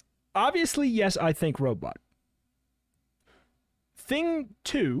 Obviously, yes, I think robot. Thing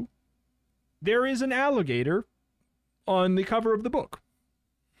 2, there is an alligator on the cover of the book.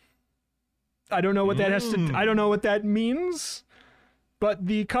 I don't know what that I don't know what that means, but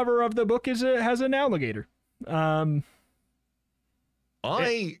the cover of the book has an alligator. I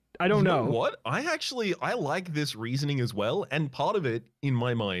don't know what. I like this reasoning as well, and part of it in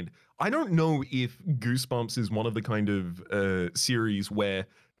my mind, I don't know if Goosebumps is one of the kind of series where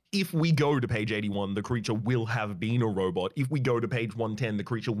if we go to page 81, the creature will have been a robot. If we go to page 110, the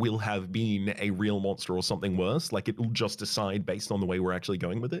creature will have been a real monster or something worse. Like, it will just decide based on the way we're actually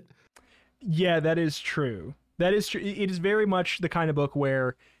going with it. Yeah, that is true. That is true. It is very much the kind of book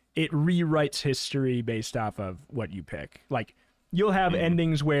where it rewrites history based off of what you pick. Like, you'll have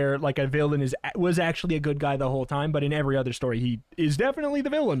endings where, like, a villain was actually a good guy the whole time, but in every other story, he is definitely the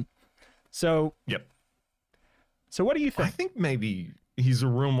villain. So, yep. So what do you think? I think maybe he's a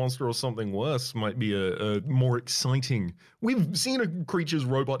real monster or something worse might be a more exciting. We've seen a creature's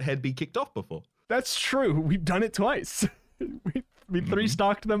robot head be kicked off before. That's true. We've done it twice. we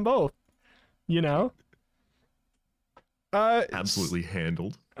three-stocked them both. You know? Absolutely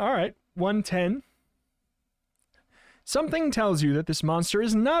handled. All right, 110. Something tells you that this monster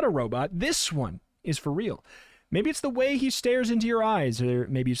is not a robot. This one is for real. Maybe it's the way he stares into your eyes, or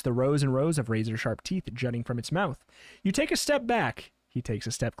maybe it's the rows and rows of razor-sharp teeth jutting from its mouth. You take a step back. He takes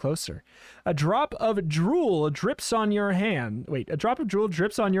a step closer. A drop of drool drips on your hand. Wait, a drop of drool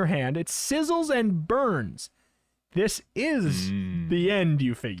drips on your hand. It sizzles and burns. This is the end,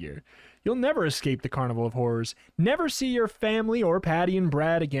 you figure. You'll never escape the Carnival of Horrors. Never see your family or Patty and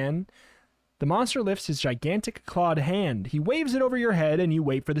Brad again. The monster lifts his gigantic clawed hand. He waves it over your head, and you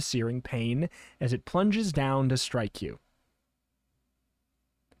wait for the searing pain as it plunges down to strike you.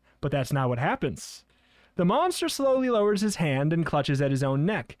 But that's not what happens. The monster slowly lowers his hand and clutches at his own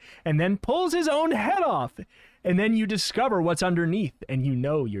neck, and then pulls his own head off. And then you discover what's underneath, and you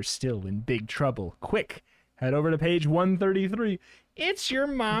know you're still in big trouble. Quick, head over to page 133. It's your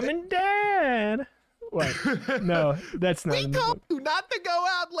mom and dad. What? No, that's not. We told you not to go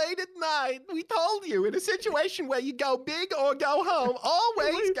out late at night. We told you in a situation where you go big or go home,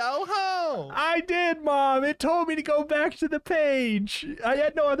 always go home. I did, Mom. It told me to go back to the page. I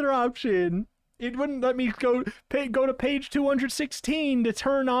had no other option. It wouldn't let me go to page 216 to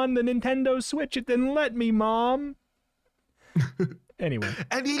turn on the Nintendo Switch. It didn't let me, Mom. Anyway.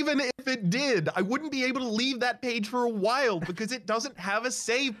 And even if it did, I wouldn't be able to leave that page for a while because it doesn't have a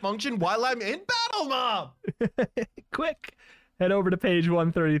save function while I'm in battle, Mom. Quick, head over to page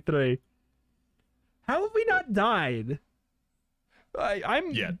 133. How have we not died?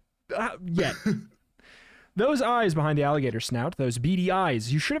 I'm Yet. Yet. Those eyes behind the alligator snout, those beady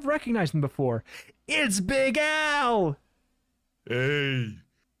eyes, you should have recognized them before. It's Big Al! Hey,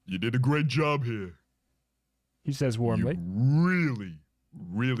 you did a great job here. He says warmly. You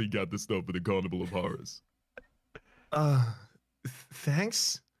really got the stuff for the Carnival of Horrors.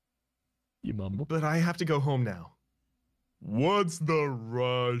 Thanks, You mumble. but I have to go home now. What's the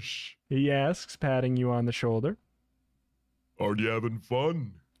rush? He asks, patting you on the shoulder. Are you having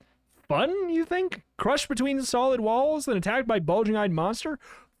fun? Fun, you think? Crushed between the solid walls and attacked by bulging-eyed monster?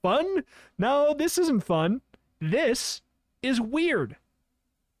 Fun? No, this isn't fun. This is weird.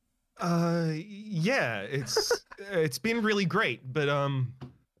 Yeah, it's been really great, but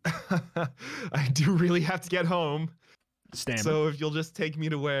I do really have to get home. Stammer. So if you'll just take me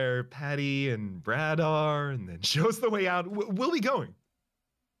to where Patty and Brad are and then show us the way out, we'll be going.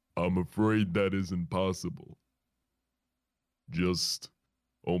 I'm afraid that isn't possible. Just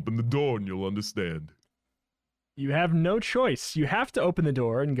open the door and you'll understand. You have no choice. You have to open the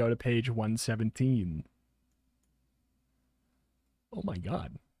door and go to page 117. Oh my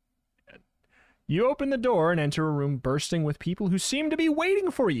god. You open the door and enter a room bursting with people who seem to be waiting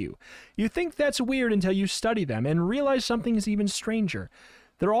for you. You think that's weird until you study them and realize something is even stranger.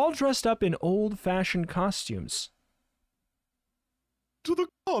 They're all dressed up in old-fashioned costumes. To the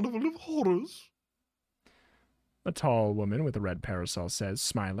Carnival of Horrors? A tall woman with a red parasol says,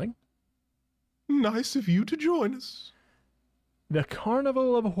 smiling. Nice of you to join us. The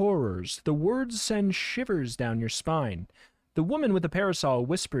Carnival of Horrors. The words send shivers down your spine. The woman with the parasol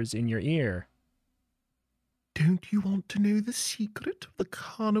whispers in your ear. Don't you want to know the secret of the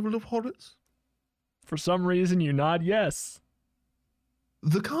Carnival of Horrors? For some reason, you nod yes.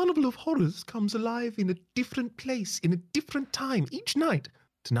 The Carnival of Horrors comes alive in a different place, in a different time, each night.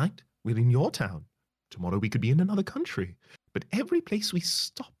 Tonight, we're in your town. Tomorrow, we could be in another country. But every place we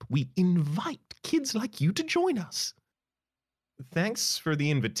stop, we invite kids like you to join us. Thanks for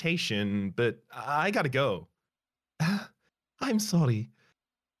the invitation, but I gotta go. I'm sorry.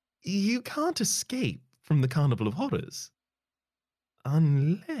 You can't escape from the Carnival of Horrors.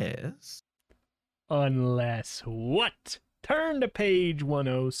 Unless... Unless what? Turn to page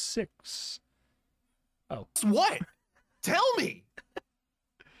 106. Oh. What? Tell me!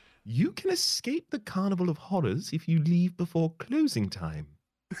 You can escape the Carnival of Horrors if you leave before closing time.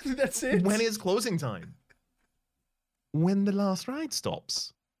 That's it. When is closing time? When the last ride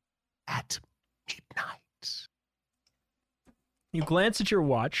stops. At midnight. You glance at your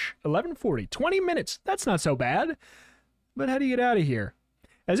watch, 11:40, 20 minutes. That's not so bad. But how do you get out of here?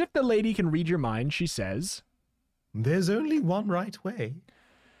 As if the lady can read your mind, she says, There's only one right way.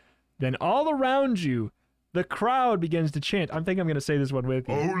 Then all around you, the crowd begins to chant. I think I'm going to say this one with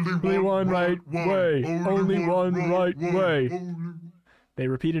you. Only one right way. Only one right way. They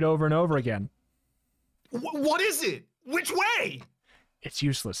repeat it over and over again. What is it? Which way? It's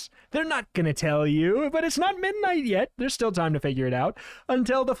useless. They're not going to tell you, but it's not midnight yet. There's still time to figure it out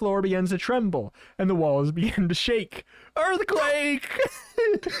until the floor begins to tremble and the walls begin to shake. Earthquake!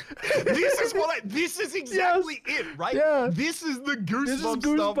 This is exactly it, right? Yeah. This is the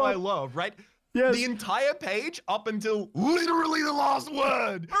goosebumps stuff I love, right? Yes. The entire page up until literally the last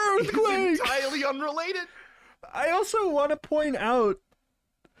word Earthquake! is entirely unrelated. I also want to point out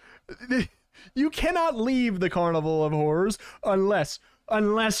you cannot leave the Carnival of Horrors unless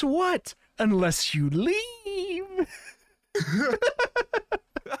what? Unless you leave.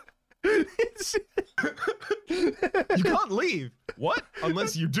 You can't leave. What?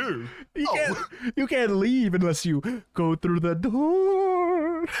 Unless you do. You can't leave unless you go through the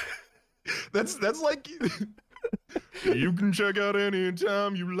door. That's like You can check out any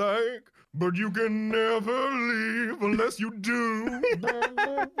time you like, but you can never leave unless you do.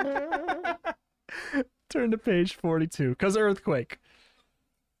 Turn to page 42, because earthquake.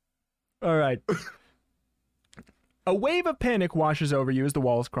 All right. A wave of panic washes over you as the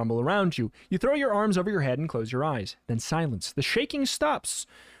walls crumble around you. You throw your arms over your head and close your eyes. Then silence. The shaking stops.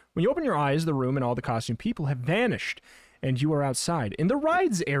 When you open your eyes, the room and all the costume people have vanished, and you are outside in the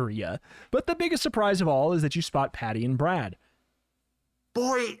rides area. But the biggest surprise of all is that you spot Patty and Brad.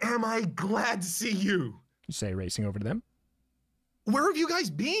 Boy, am I glad to see you. You say, racing over to them. Where have you guys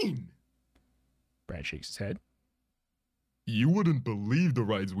been? Brad shakes his head. You wouldn't believe the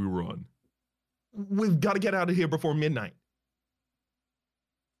rides we were on. We've got to get out of here before midnight.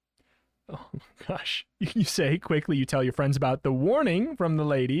 Oh, gosh. You say quickly, you tell your friends about the warning from the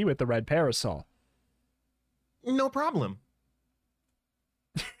lady with the red parasol. No problem.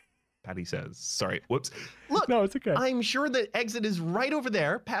 Patty says, sorry, whoops. Look, No, it's okay. I'm sure the exit is right over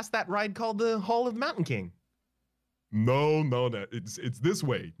there past that ride called the Hall of the Mountain King. No, it's this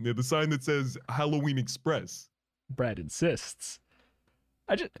way, near the sign that says Halloween Express. Brad insists.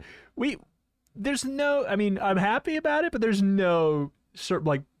 There's no, I mean, I'm happy about it, but there's no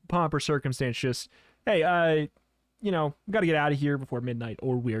pomp or circumstance. Just, hey, we got to get out of here before midnight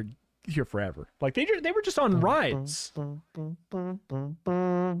or we're here forever. Like they were just on rides.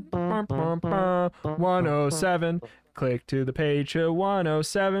 107. Click to the page to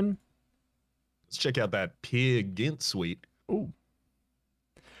 107. Let's check out that Peer Gynt suite. Ooh.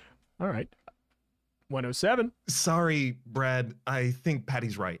 All right. 107. Sorry, Brad. I think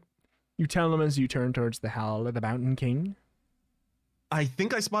Patty's right. You tell him as you turn towards the Hall of the Mountain King. I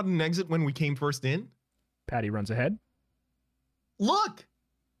think I spotted an exit when we came first in. Patty runs ahead. Look!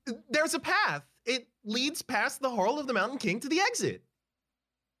 There's a path. It leads past the Hall of the Mountain King to the exit.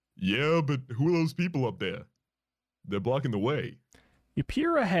 Yeah, but who are those people up there? They're blocking the way. You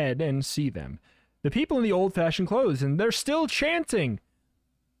peer ahead and see them. The people in the old-fashioned clothes, and they're still chanting.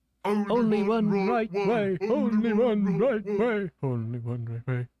 Only one right way. Only one right way. Only one right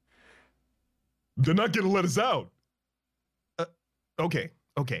way. They're not gonna let us out. Okay.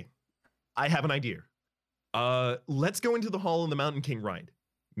 I have an idea. Let's go into the Hall of the Mountain King ride.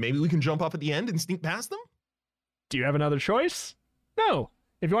 Maybe we can jump off at the end and sneak past them? Do you have another choice? No.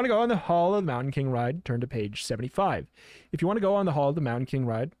 If you want to go on the Hall of the Mountain King ride, turn to page 75. If you want to go on the Hall of the Mountain King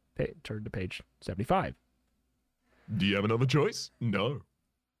ride, turn to page 75. Do you have another choice? No.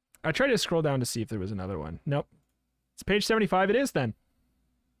 I tried to scroll down to see if there was another one. Nope. It's page 75 it is then.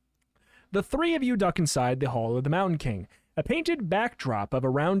 The three of you duck inside the Hall of the Mountain King. A painted backdrop of a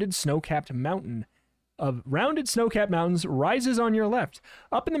rounded snow-capped mountains rises on your left.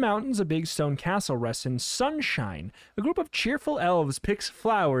 Up in the mountains, a big stone castle rests in sunshine. A group of cheerful elves picks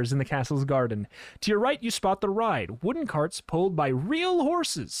flowers in the castle's garden. To your right, you spot the ride, wooden carts pulled by real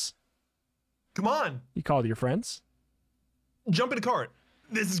horses. Come on. You call to your friends. Jump in a cart.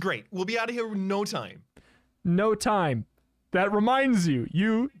 This is great. We'll be out of here in no time. No time. That reminds you.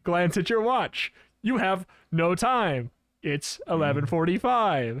 You glance at your watch. You have no time. It's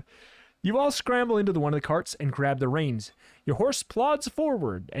 11:45. You all scramble into one of the carts and grab the reins. Your horse plods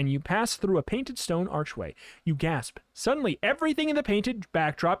forward, and you pass through a painted stone archway. You gasp. Suddenly, everything in the painted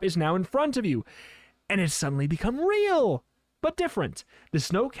backdrop is now in front of you, and it's suddenly become real, but different. The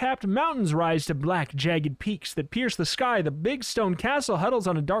snow-capped mountains rise to black, jagged peaks that pierce the sky. The big stone castle huddles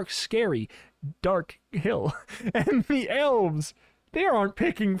on a dark hill. And the elves, they aren't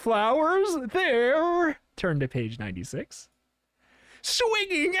picking flowers. They're... Turn to page 96.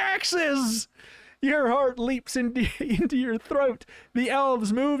 swinging axes. Your heart leaps into your throat. The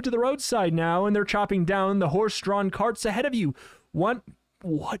elves move to the roadside now, and they're chopping down the horse-drawn carts ahead of you. One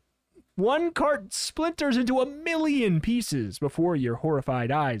cart splinters into 1,000,000 pieces before your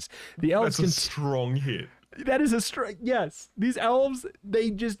horrified eyes. The elves That's a strong hit. That is a strong. Yes, these elves,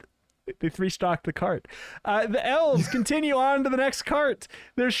 they three-stock the cart. The elves continue on to the next cart.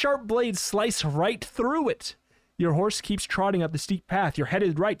 Their sharp blades slice right through it. Your horse keeps trotting up the steep path. You're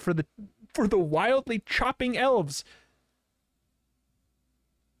headed right for the wildly chopping elves.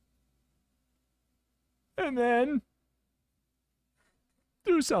 And then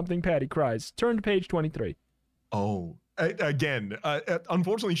do something, Patty cries. Turn to page 23. Oh, again,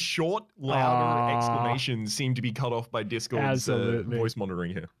 unfortunately, short, louder exclamations seem to be cut off by Discord's voice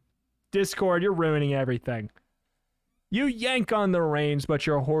monitoring here. Discord, you're ruining everything. You yank on the reins, but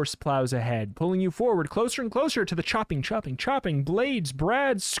your horse plows ahead, pulling you forward closer and closer to the chopping blades.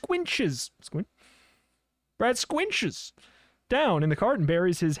 Brad squinches down in the cart and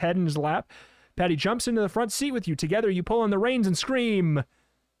buries his head in his lap. Patty jumps into the front seat with you. Together, you pull on the reins and scream.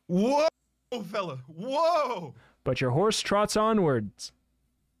 Whoa, fella, whoa! But your horse trots onwards.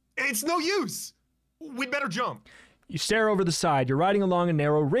 It's no use. We'd better jump. You stare over the side. You're riding along a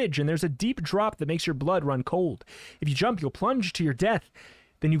narrow ridge, and there's a deep drop that makes your blood run cold. If you jump, you'll plunge to your death.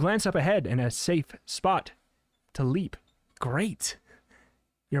 Then you glance up ahead and a safe spot to leap. Great.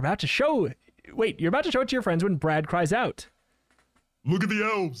 You're about to show it to your friends when Brad cries out. Look at the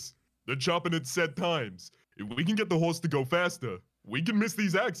elves. They're chopping at set times. If we can get the horse to go faster, we can miss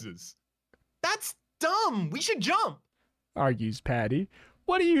these axes. That's dumb. We should jump, argues Patty.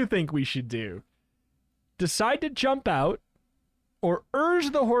 What do you think we should do? Decide to jump out or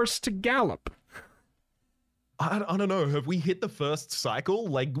urge the horse to gallop? I don't know. Have we hit the first cycle?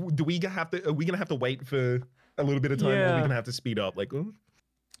 Like, are we gonna have to wait for a little bit of time, or are we gonna have to speed up? Like,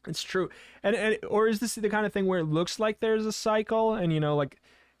 It's true. And or is this the kind of thing where it looks like there's a cycle and,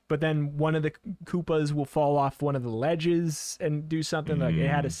 but then one of the Koopas will fall off one of the ledges and do something like it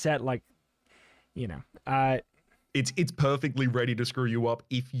had a set it's perfectly ready to screw you up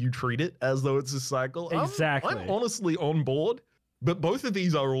if you treat it as though it's a cycle. Exactly. I'm honestly on board, but both of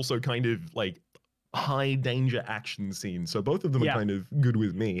these are also kind of like high danger action scenes. So both of them are kind of good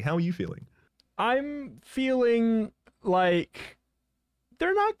with me. How are you feeling? I'm feeling like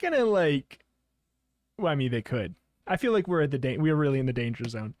they're not gonna well, I mean, they could. I feel like we're really in the danger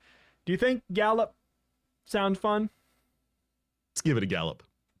zone. Do you think gallop sounds fun? Let's give it a gallop.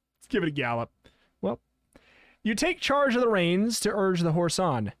 Well, you take charge of the reins to urge the horse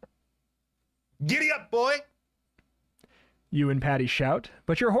on. Giddy up, boy! You and Patty shout,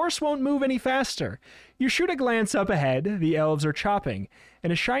 but your horse won't move any faster. You shoot a glance up ahead. The elves are chopping,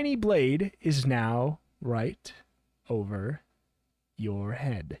 and a shiny blade is now right over your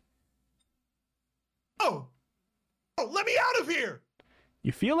head. Oh, let me out of here!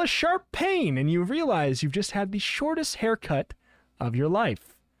 You feel a sharp pain, and you realize you've just had the shortest haircut of your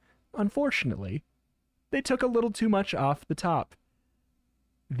life. Unfortunately, they took a little too much off the top.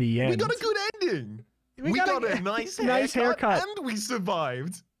 The end. We got a good ending. We got a nice haircut, and we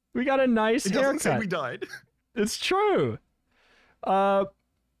survived. We got a nice haircut. It doesn't say we died. It's true. All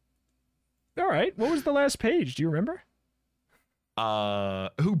right. What was the last page? Do you remember? Oh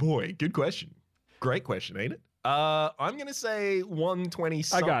boy, good question. Great question, ain't it? I'm gonna say 120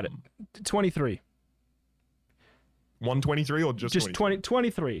 something. I got it. 23. 123 or just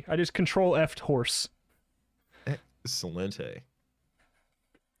 23. I just control F'd horse. Excelente.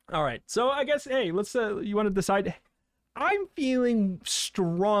 All right. So I guess, hey, let's, you want to decide? I'm feeling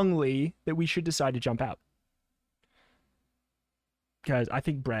strongly that we should decide to jump out. Because I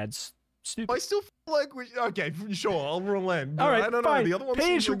think Brad's stupid. I still feel like okay, sure, I'll relent. All right, I don't fine. know. The other one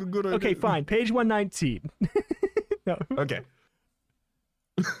seems like a good idea. Okay, fine. Page 119. No. Okay.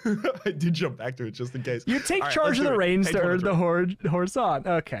 I did jump back to it just in case. You take charge of the reins to urge the horse on.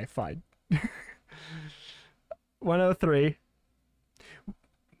 Okay, fine. 103.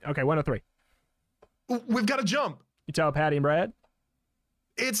 Okay, 103. We've got to jump. You tell Patty and Brad?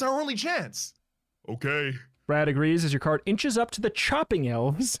 It's our only chance. Okay. Brad agrees as your cart inches up to the chopping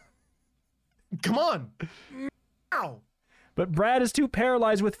elves. Come on. Ow. But Brad is too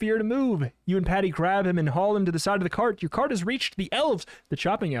paralyzed with fear to move. You and Patty grab him and haul him to the side of the cart. Your cart has reached the elves, the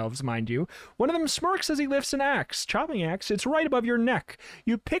chopping elves, mind you. One of them smirks as he lifts an axe. Chopping axe, it's right above your neck.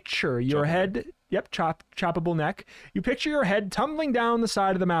 You picture your head... Yep, choppable neck. You picture your head tumbling down the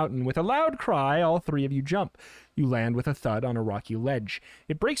side of the mountain. With a loud cry, all three of you jump. You land with a thud on a rocky ledge.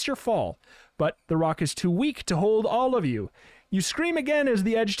 It breaks your fall, but the rock is too weak to hold all of you. You scream again as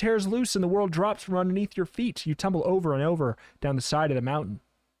the edge tears loose and the world drops from underneath your feet. You tumble over and over down the side of the mountain.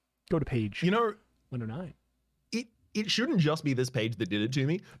 Go to page 109. It shouldn't just be this page that did it to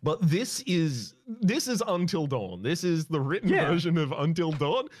me, but this is Until Dawn. This is the written version of Until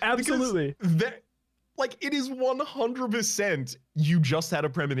Dawn. Absolutely. It is 100%. You just had a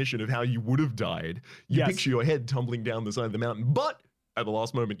premonition of how you would have died. You picture your head tumbling down the side of the mountain, but at the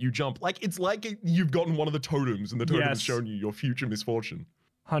last moment you jump. It's like you've gotten one of the totems, and the totem has shown you your future misfortune.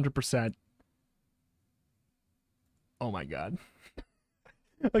 100%. Oh my god.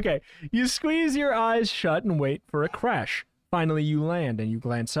 Okay, you squeeze your eyes shut and wait for a crash. Finally, you land and you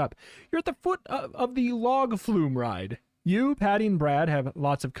glance up. You're at the foot of the log flume ride. You, Patty, and Brad have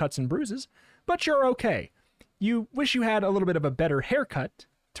lots of cuts and bruises, but you're okay. You wish you had a little bit of a better haircut.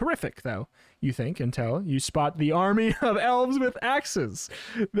 Terrific, though, you think, until you spot the army of elves with axes.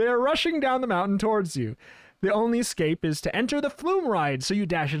 They're rushing down the mountain towards you. The only escape is to enter the flume ride, so you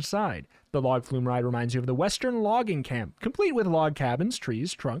dash inside. The log flume ride reminds you of the western logging camp, complete with log cabins,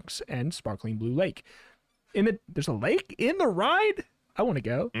 trees, trunks, and sparkling blue lake. There's a lake in the ride? I want to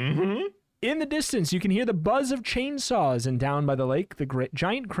go. Mm-hmm. In the distance, you can hear the buzz of chainsaws, and down by the lake, the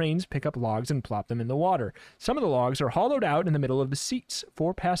giant cranes pick up logs and plop them in the water. Some of the logs are hollowed out in the middle of the seats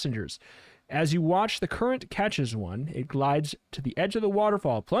for passengers. As you watch, the current catches one. It glides to the edge of the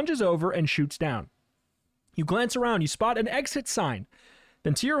waterfall, plunges over, and shoots down. You glance around, you spot an exit sign.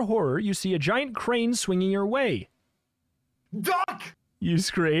 Then to your horror, you see a giant crane swinging your way. Duck! You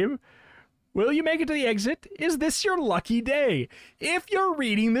scream. Will you make it to the exit? Is this your lucky day? If you're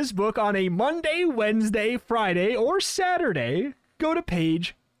reading this book on a Monday, Wednesday, Friday, or Saturday, go to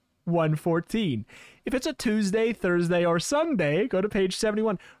page 114. If it's a Tuesday, Thursday, or Sunday, go to page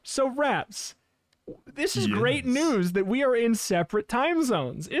 71. So, Raps, this is great news that we are in separate time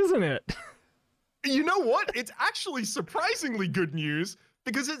zones, isn't it? You know what? It's actually surprisingly good news,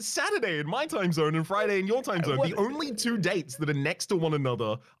 because it's Saturday in my time zone and Friday in your time zone. The only two dates that are next to one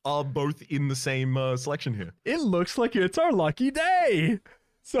another are both in the same selection here. It looks like it's our lucky day.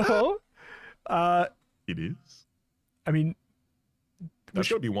 So, it is. I mean, that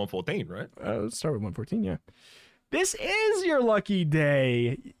should be 114, right? Let's start with 114, yeah. This is your lucky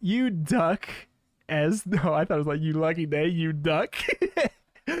day. You duck as... No, I thought it was like, you lucky day, you duck.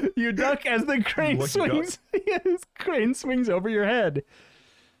 You duck as the crane swings. Yes, crane swings over your head.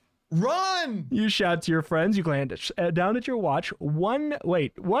 Run! You shout to your friends. You glance down at your watch.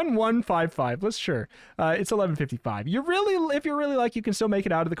 1155. Let's sure. It's 11:55. If you're really lucky, you can still make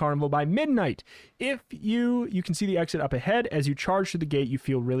it out of the carnival by midnight. If you can see the exit up ahead. As you charge through the gate, you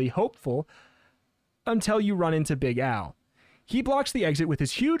feel really hopeful until you run into Big Al. He blocks the exit with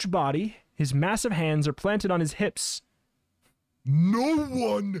his huge body. His massive hands are planted on his hips. No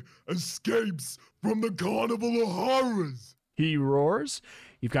one escapes from the Carnival of Horrors, he roars.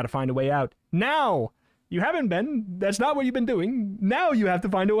 You've got to find a way out. Now! You haven't been. That's not what you've been doing. Now you have to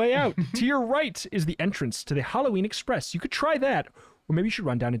find a way out. To your right is the entrance to the Halloween Express. You could try that, or maybe you should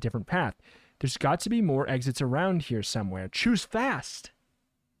run down a different path. There's got to be more exits around here somewhere. Choose fast.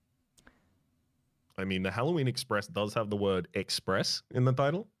 I mean, the Halloween Express does have the word express in the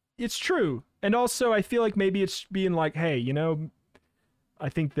title. It's true. And also, I feel like maybe it's being like, hey, I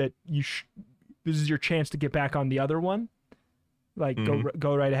think that this is your chance to get back on the other one. Like,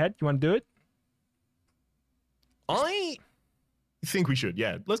 go right ahead. You want to do it? I think we should,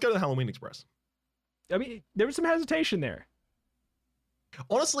 yeah. Let's go to the Halloween Express. I mean, there was some hesitation there.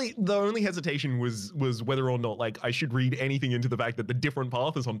 Honestly, the only hesitation was whether or not, I should read anything into the fact that the different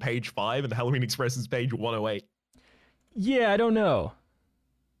path is on page 5 and the Halloween Express is page 108. Yeah, I don't know.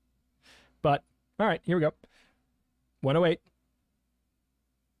 But, all right, here we go. 108.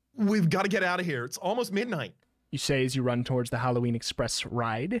 We've got to get out of here. It's almost midnight. You say as you run towards the Halloween Express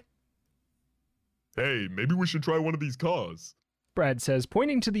ride. Hey, maybe we should try one of these cars. Brad says,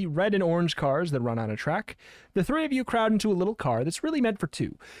 pointing to the red and orange cars that run on a track. The three of you crowd into a little car that's really meant for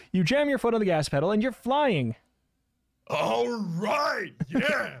two. You jam your foot on the gas pedal and you're flying. All right,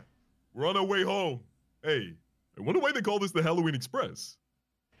 yeah. We're on our way home. Hey, I wonder why they call this the Halloween Express.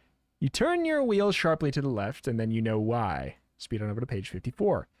 You turn your wheel sharply to the left, and then you know why. Speed on over to page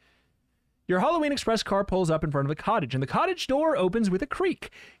 54. Your Halloween Express car pulls up in front of a cottage, and the cottage door opens with a creak.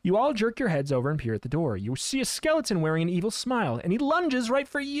 You all jerk your heads over and peer at the door. You see a skeleton wearing an evil smile, and he lunges right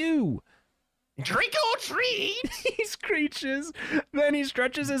for you. Trick or treat! He screeches. Then he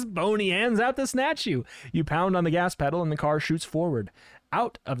stretches his bony hands out to snatch you. You pound on the gas pedal, and the car shoots forward,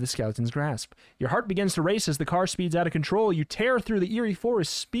 out of the skeleton's grasp. Your heart begins to race as the car speeds out of control. You tear through the eerie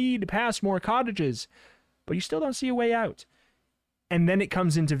forest, speed past more cottages, but you still don't see a way out. And then it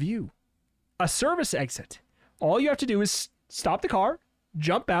comes into view. A service exit. All you have to do is Stop the car,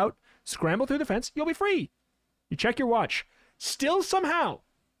 jump out, scramble through the fence, you'll be free. You check your watch. Still somehow,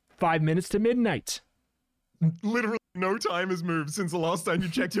 5 minutes to midnight. Literally no time has moved since the last time you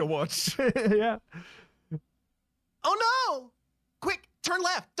checked your watch. Yeah. Oh no! Quick, turn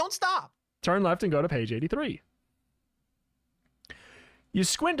left. Don't stop. Turn left and go to page 83. You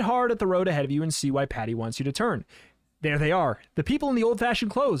squint hard at the road ahead of you and see why Patty wants you to turn. There they are, the people in the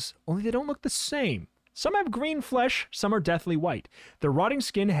old-fashioned clothes, only they don't look the same. Some have green flesh, some are deathly white. Their rotting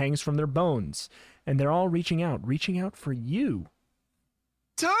skin hangs from their bones, and they're all reaching out for you.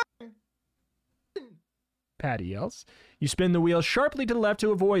 Turn! Patty yells. You spin the wheel sharply to the left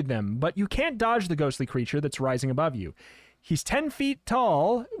to avoid them, but you can't dodge the ghostly creature that's rising above you. He's 10 feet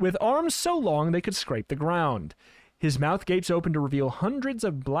tall, with arms so long they could scrape the ground. His mouth gapes open to reveal hundreds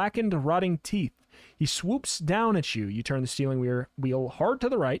of blackened, rotting teeth. He swoops down at you. You turn the steering wheel hard to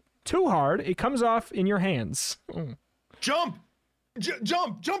the right. Too hard, it comes off in your hands. Jump!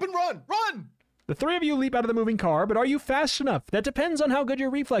 Jump and run! Run! The three of you leap out of the moving car, but are you fast enough? That depends on how good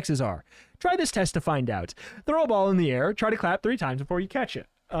your reflexes are. Try this test to find out. Throw a ball in the air. Try to clap 3 times before you catch it.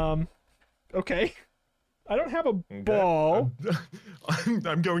 Okay. I don't have a ball.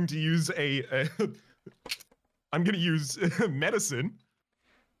 I'm going to use I'm going to use medicine.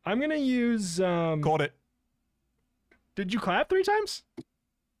 I'm going to use... Caught it. Did you clap 3 times?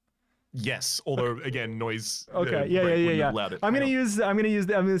 Yes, although again, noise. Okay, yeah. I'm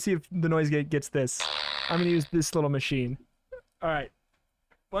gonna see if the noise gate gets this. I'm gonna use this little machine. All right.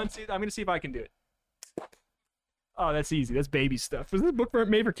 I'm gonna see if I can do it. Oh, that's easy. That's baby stuff. Was this book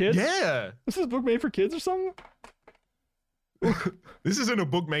made for kids? Yeah. This is a book made for kids or something? This isn't a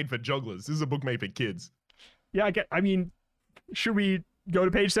book made for jugglers. This is a book made for kids. Yeah, I mean, should we go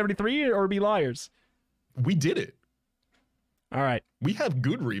to page 73 or be liars? We did it. All right. We have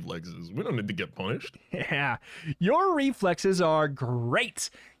good reflexes. We don't need to get punished. Yeah. Your reflexes are great.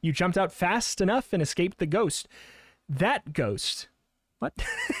 You jumped out fast enough and escaped the ghost. That ghost. What?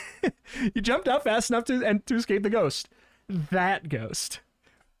 You jumped out fast enough to escape the ghost. That ghost.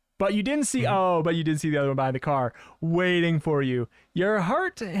 But you didn't see, but you did see the other one behind the car, waiting for you. Your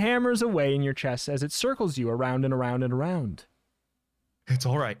heart hammers away in your chest as it circles you around and around and around. It's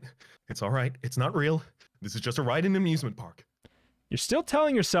all right. It's all right. It's not real. This is just a ride in an amusement park. You're still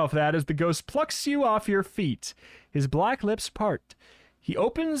telling yourself that as the ghost plucks you off your feet. His black lips part. He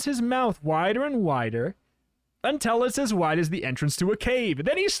opens his mouth wider and wider until it's as wide as the entrance to a cave.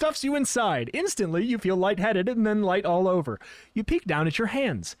 Then he stuffs you inside. Instantly, you feel lightheaded and then light all over. You peek down at your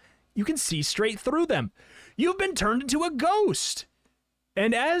hands. You can see straight through them. You've been turned into a ghost.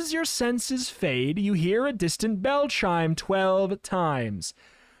 And as your senses fade, you hear a distant bell chime 12 times.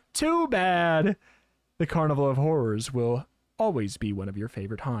 Too bad. The Carnival of Horrors will always be one of your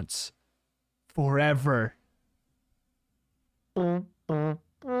favorite haunts. Forever. I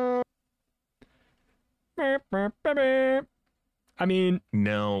mean...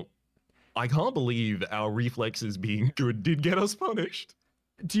 Now, I can't believe our reflexes being good did get us punished.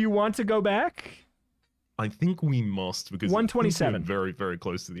 Do you want to go back? I think we must, because 127. We're very, very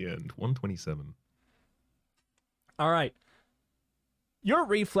close to the end. 127. All right. Your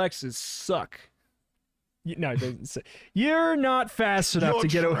reflexes suck. No, it doesn't say. You're not fast enough to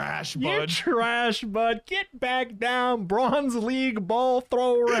get You're trash, bud. You're trash, bud. Get back down, Bronze League ball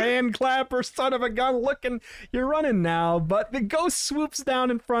thrower, hand clapper, son of a gun looking. You're running now, but the ghost swoops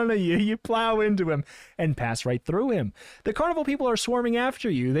down in front of you. You plow into him and pass right through him. The carnival people are swarming after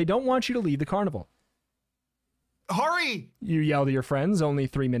you. They don't want you to leave the carnival. Hurry! You yell to your friends, only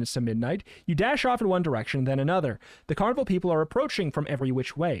 3 minutes to midnight. You dash off in one direction, then another. The carnival people are approaching from every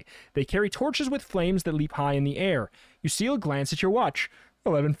which way. They carry torches with flames that leap high in the air. You steal a glance at your watch.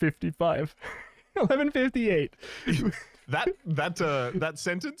 11:55. 11:58. That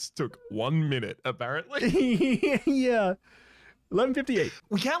sentence took 1 minute, apparently. Yeah. 11:58.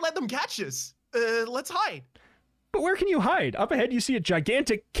 We can't let them catch us. Let's hide. But where can you hide? Up ahead, you see a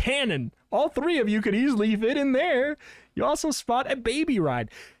gigantic cannon. All 3 of you could easily fit in there. You also spot a baby ride.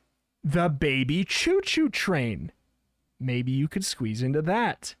 The baby choo-choo train. Maybe you could squeeze into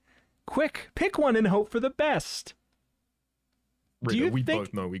that. Quick, pick one and hope for the best. Rita, we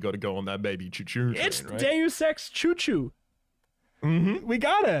both know we got to go on that baby choo-choo train, It's right? Deus Ex choo-choo. Mm-hmm. We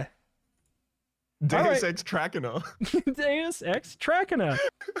gotta. Deus Ex Trachina. Deus Ex Trachina.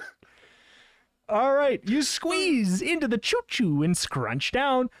 All right, you squeeze into the choo-choo and scrunch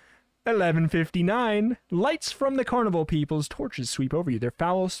down. 11:59. Lights from the carnival people's torches sweep over you. Their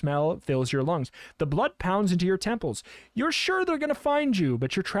foul smell fills your lungs. The blood pounds into your temples. You're sure they're going to find you,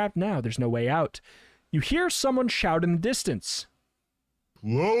 but you're trapped now. There's no way out. You hear someone shout in the distance.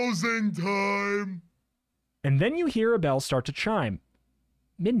 Closing time. And then you hear a bell start to chime.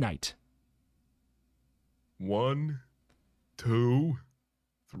 Midnight. 1, 2,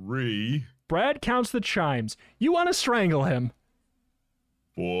 3, Brad counts the chimes. You want to strangle him.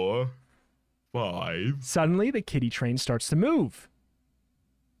 4, 5, Suddenly, the kiddie train starts to move.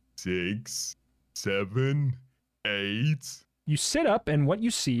 6, 7, 8. You sit up, and what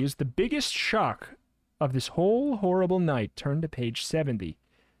you see is the biggest shock of this whole horrible night. Turn to page 70.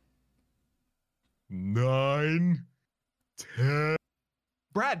 9, 10.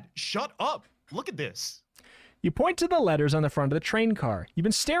 Brad, shut up. Look at this. You point to the letters on the front of the train car. You've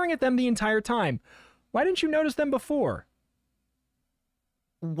been staring at them the entire time. Why didn't you notice them before?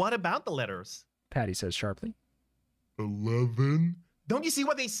 What about the letters? Patty says sharply. 11. Don't you see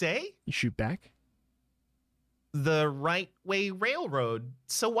what they say? You shoot back. The Right Way Railroad.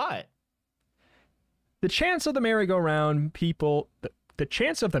 So what? The chants of the merry-go-round people... The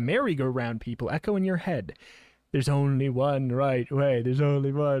chants of the merry-go-round people echo in your head. There's only one right way. There's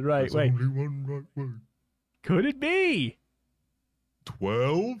only one right way. There's only one right way. Could it be?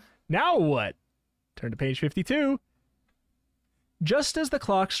 12. Now what? Turn to page 52. Just as the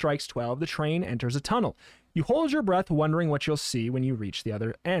clock strikes 12, the train enters a tunnel. You hold your breath, wondering what you'll see when you reach the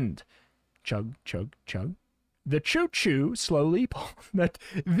other end. Chug, chug, chug. The choo-choo slowly pulls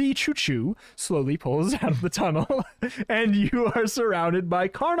out of the tunnel, and you are surrounded by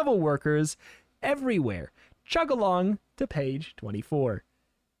carnival workers everywhere. Chug along to page 24.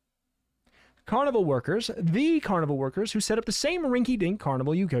 The carnival workers who set up the same rinky-dink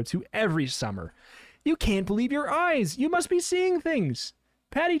carnival you go to every summer. You can't believe your eyes. You must be seeing things.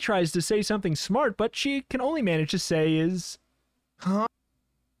 Patty tries to say something smart, but she can only manage to say is... Huh?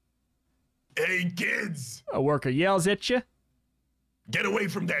 Hey, kids! A worker yells at you. Get away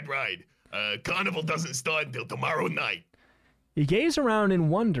from that ride. Carnival doesn't start until tomorrow night. You gaze around in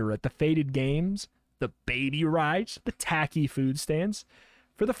wonder at the faded games, the baby rides, the tacky food stands.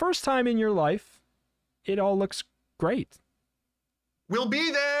 For the first time in your life, it all looks great. We'll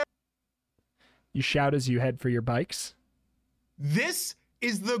be there! You shout as you head for your bikes. This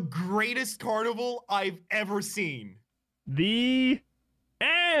is the greatest carnival I've ever seen. The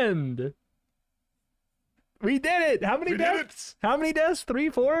end! We did it! How many deaths? How many deaths? 3,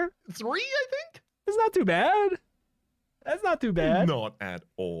 4? 3, I think? It's not too bad. That's not too bad. Not at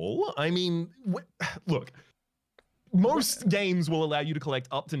all. I mean, look, most games will allow you to collect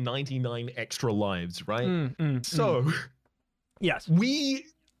up to 99 extra lives, right? Yes. We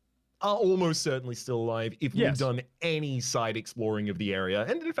are almost certainly still alive if Yes. we've done any side exploring of the area.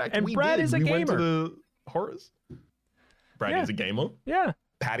 And in fact, And we Brad did. is a we went to gamer. the horrors. Brad Yeah. is a gamer. Yeah.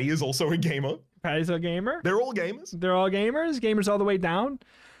 Patty is also a gamer. Patty's a gamer. They're all gamers. They're all gamers. Gamers all the way down.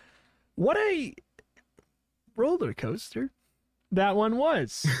 What a roller coaster that one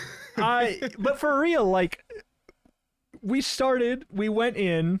was. But for real, like, we went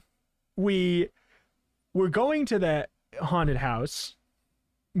in, we were going to that haunted house.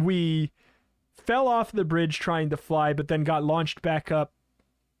 We fell off the bridge trying to fly, but then got launched back up.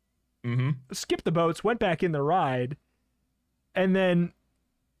 Skipped the boats, went back in the ride, and then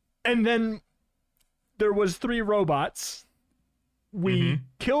there was 3 robots. We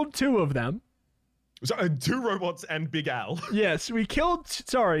killed 2 of them. So, 2 robots and Big Al. Yes, we killed 2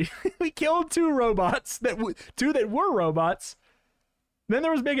 robots two that were robots. Then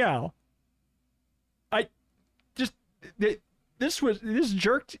there was Big Al. This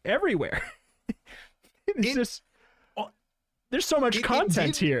jerked everywhere. There's so much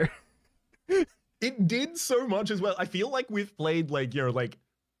content here. It did so much as well. I feel like we've played like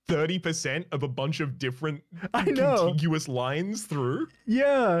 30% of a bunch of different contiguous lines through.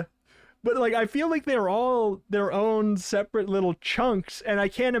 Yeah. But like I feel like they're all their own separate little chunks, and I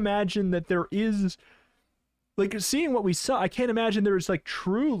can't imagine that there is, like, seeing what we saw, I can't imagine there's like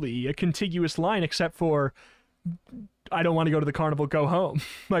truly a contiguous line except for I don't want to go to the carnival, go home.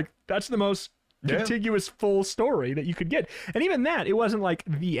 Like, that's the most contiguous full story that you could get. And even that, it wasn't like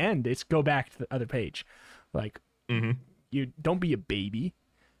the end, it's go back to the other page. Like, you don't be a baby.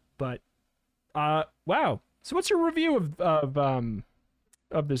 But wow. So what's your review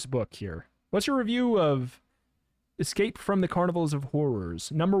of this book here? What's your review of Escape from the Carnivals of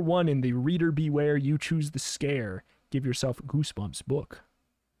Horrors? Number 1 in the Reader Beware, You Choose the Scare, Give Yourself Goosebumps book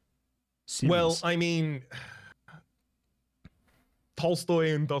series. Well, I mean,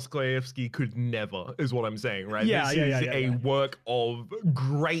 Tolstoy and Dostoevsky could never, is what I'm saying, right? Yeah, this is a work of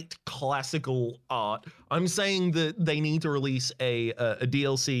great classical art. I'm saying that they need to release a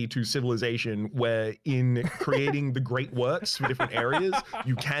DLC to Civilization where in creating the great works for different areas,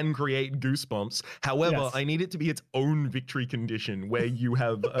 you can create Goosebumps. However, I need it to be its own victory condition where you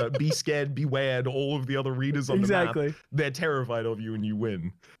have be scared, beware, all of the other readers on the map. They're terrified of you and you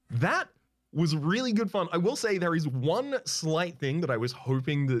win. That was really good fun. I will say there is one slight thing that I was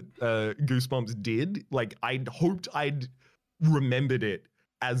hoping that Goosebumps did. Like, I'd hoped I'd remembered it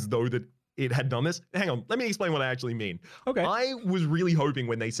as though that it had done this. Hang on, let me explain what I actually mean. Okay. I was really hoping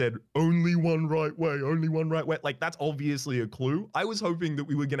when they said only one right way, like that's obviously a clue. I was hoping that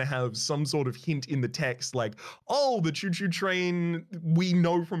we were going to have some sort of hint in the text like, oh, the choo-choo train we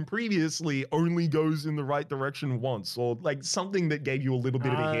know from previously only goes in the right direction once, or like something that gave you a little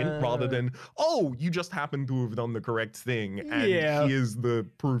bit of a hint rather than, oh, you just happen to have done the correct thing and here's the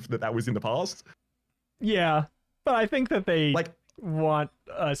proof that that was in the past. Yeah, but I think that they want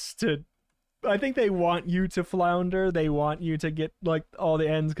us to... I think they want you to flounder. They want you to get like all the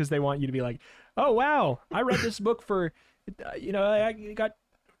ends because they want you to be like, oh, wow, I read this book for, I got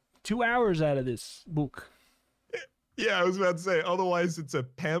 2 hours out of this book. Yeah, I was about to say, otherwise it's a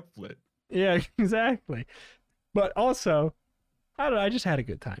pamphlet. Yeah, exactly. But also, I don't know, I just had a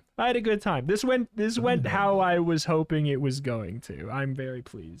good time. I had a good time. This went how I was hoping it was going to. I'm very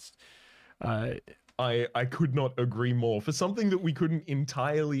pleased. I could not agree more. For something that we couldn't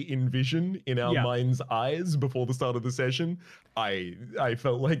entirely envision in our mind's eyes before the start of the session, I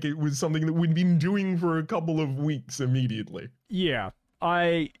felt like it was something that we'd been doing for a couple of weeks immediately. Yeah,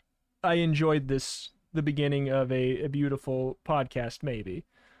 I enjoyed the beginning of a beautiful podcast, maybe,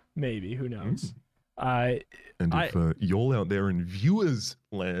 who knows. And if y'all out there in viewers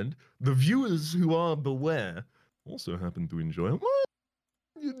land, the viewers who are beware also happen to enjoy it,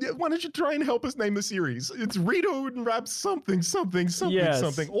 why don't you try and help us name the series? It's Rito and Rap something,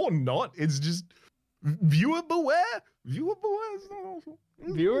 or not. It's just viewer beware. Viewer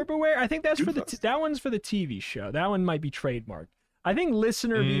beware. I think that's for that one's for the TV show. That one might be trademarked. I think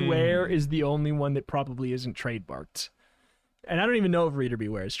listener beware is the only one that probably isn't trademarked. And I don't even know if reader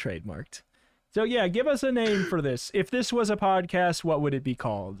beware is trademarked. So yeah, give us a name for this. If this was a podcast, what would it be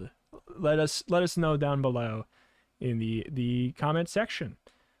called? Let us know down below in the comment section.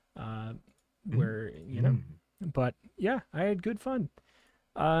 Where but yeah, I had good fun.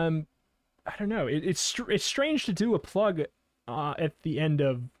 I don't know, it's strange to do a plug at the end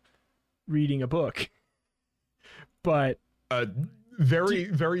of reading a book, but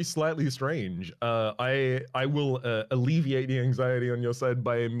very slightly strange. I will alleviate the anxiety on your side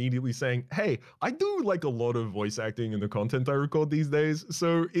by immediately saying, hey, I do like a lot of voice acting in the content I record these days,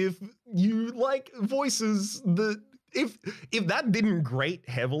 so if you like voices that if that didn't grate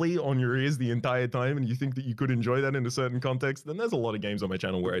heavily on your ears the entire time and you think that you could enjoy that in a certain context, then there's a lot of games on my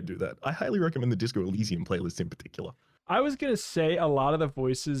channel where I do that. I highly recommend the Disco Elysium playlist in particular. I was going to say a lot of the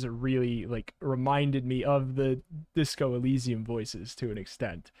voices really reminded me of the Disco Elysium voices to an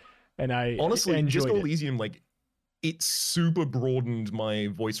extent. And I honestly, Disco Elysium, it super broadened my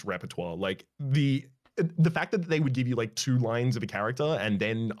voice repertoire. The fact that they would give you 2 lines of a character and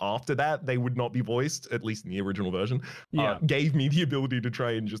then after that they would not be voiced, at least in the original version, gave me the ability to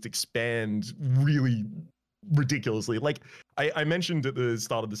try and just expand really ridiculously. I mentioned at the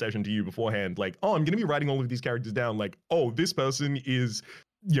start of the session to you beforehand, oh, I'm going to be writing all of these characters down. Oh, this person is,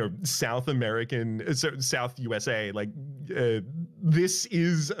 South American, South USA. This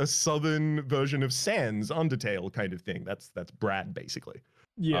is a southern version of Sans Undertale kind of thing. That's Brad basically.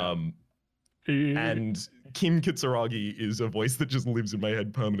 Yeah. And Kim Kitsuragi is a voice that just lives in my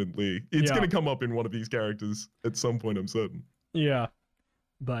head permanently. It's going to come up in one of these characters at some point, I'm certain. Yeah.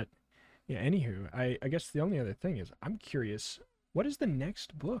 But, yeah, anywho, I guess the only other thing is I'm curious, what is the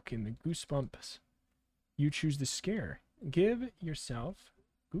next book in the Goosebumps You Choose the Scare? Give Yourself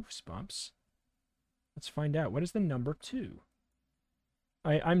Goosebumps. Let's find out. What is the number 2?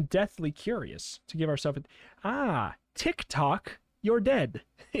 I'm deathly curious to give ourselves TikTok. You're Dead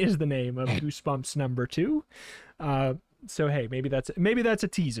is the name of Goosebumps number 2. So hey, maybe that's a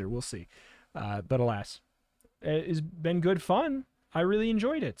teaser. We'll see. But alas, it's been good fun. I really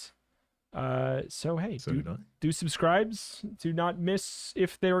enjoyed it. So hey, do subscribes. Do not miss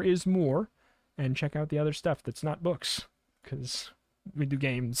if there is more, and check out the other stuff that's not books, because we do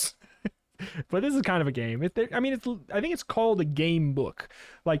games. But this is kind of a game. I think it's called a game book.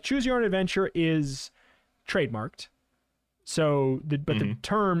 Choose Your Own Adventure is trademarked. So, the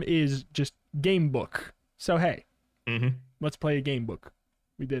term is just game book. So, hey, let's play a game book.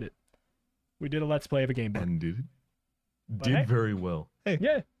 We did it. We did a let's play of a game book. And did it. Did very well. Hey.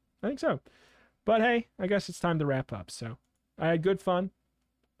 Yeah, I think so. But hey, I guess it's time to wrap up. So I had good fun.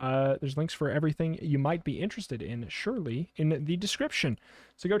 There's links for everything you might be interested in, surely, in the description.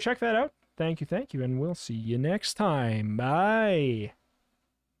 So go check that out. Thank you, and we'll see you next time. Bye.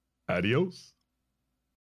 Adios.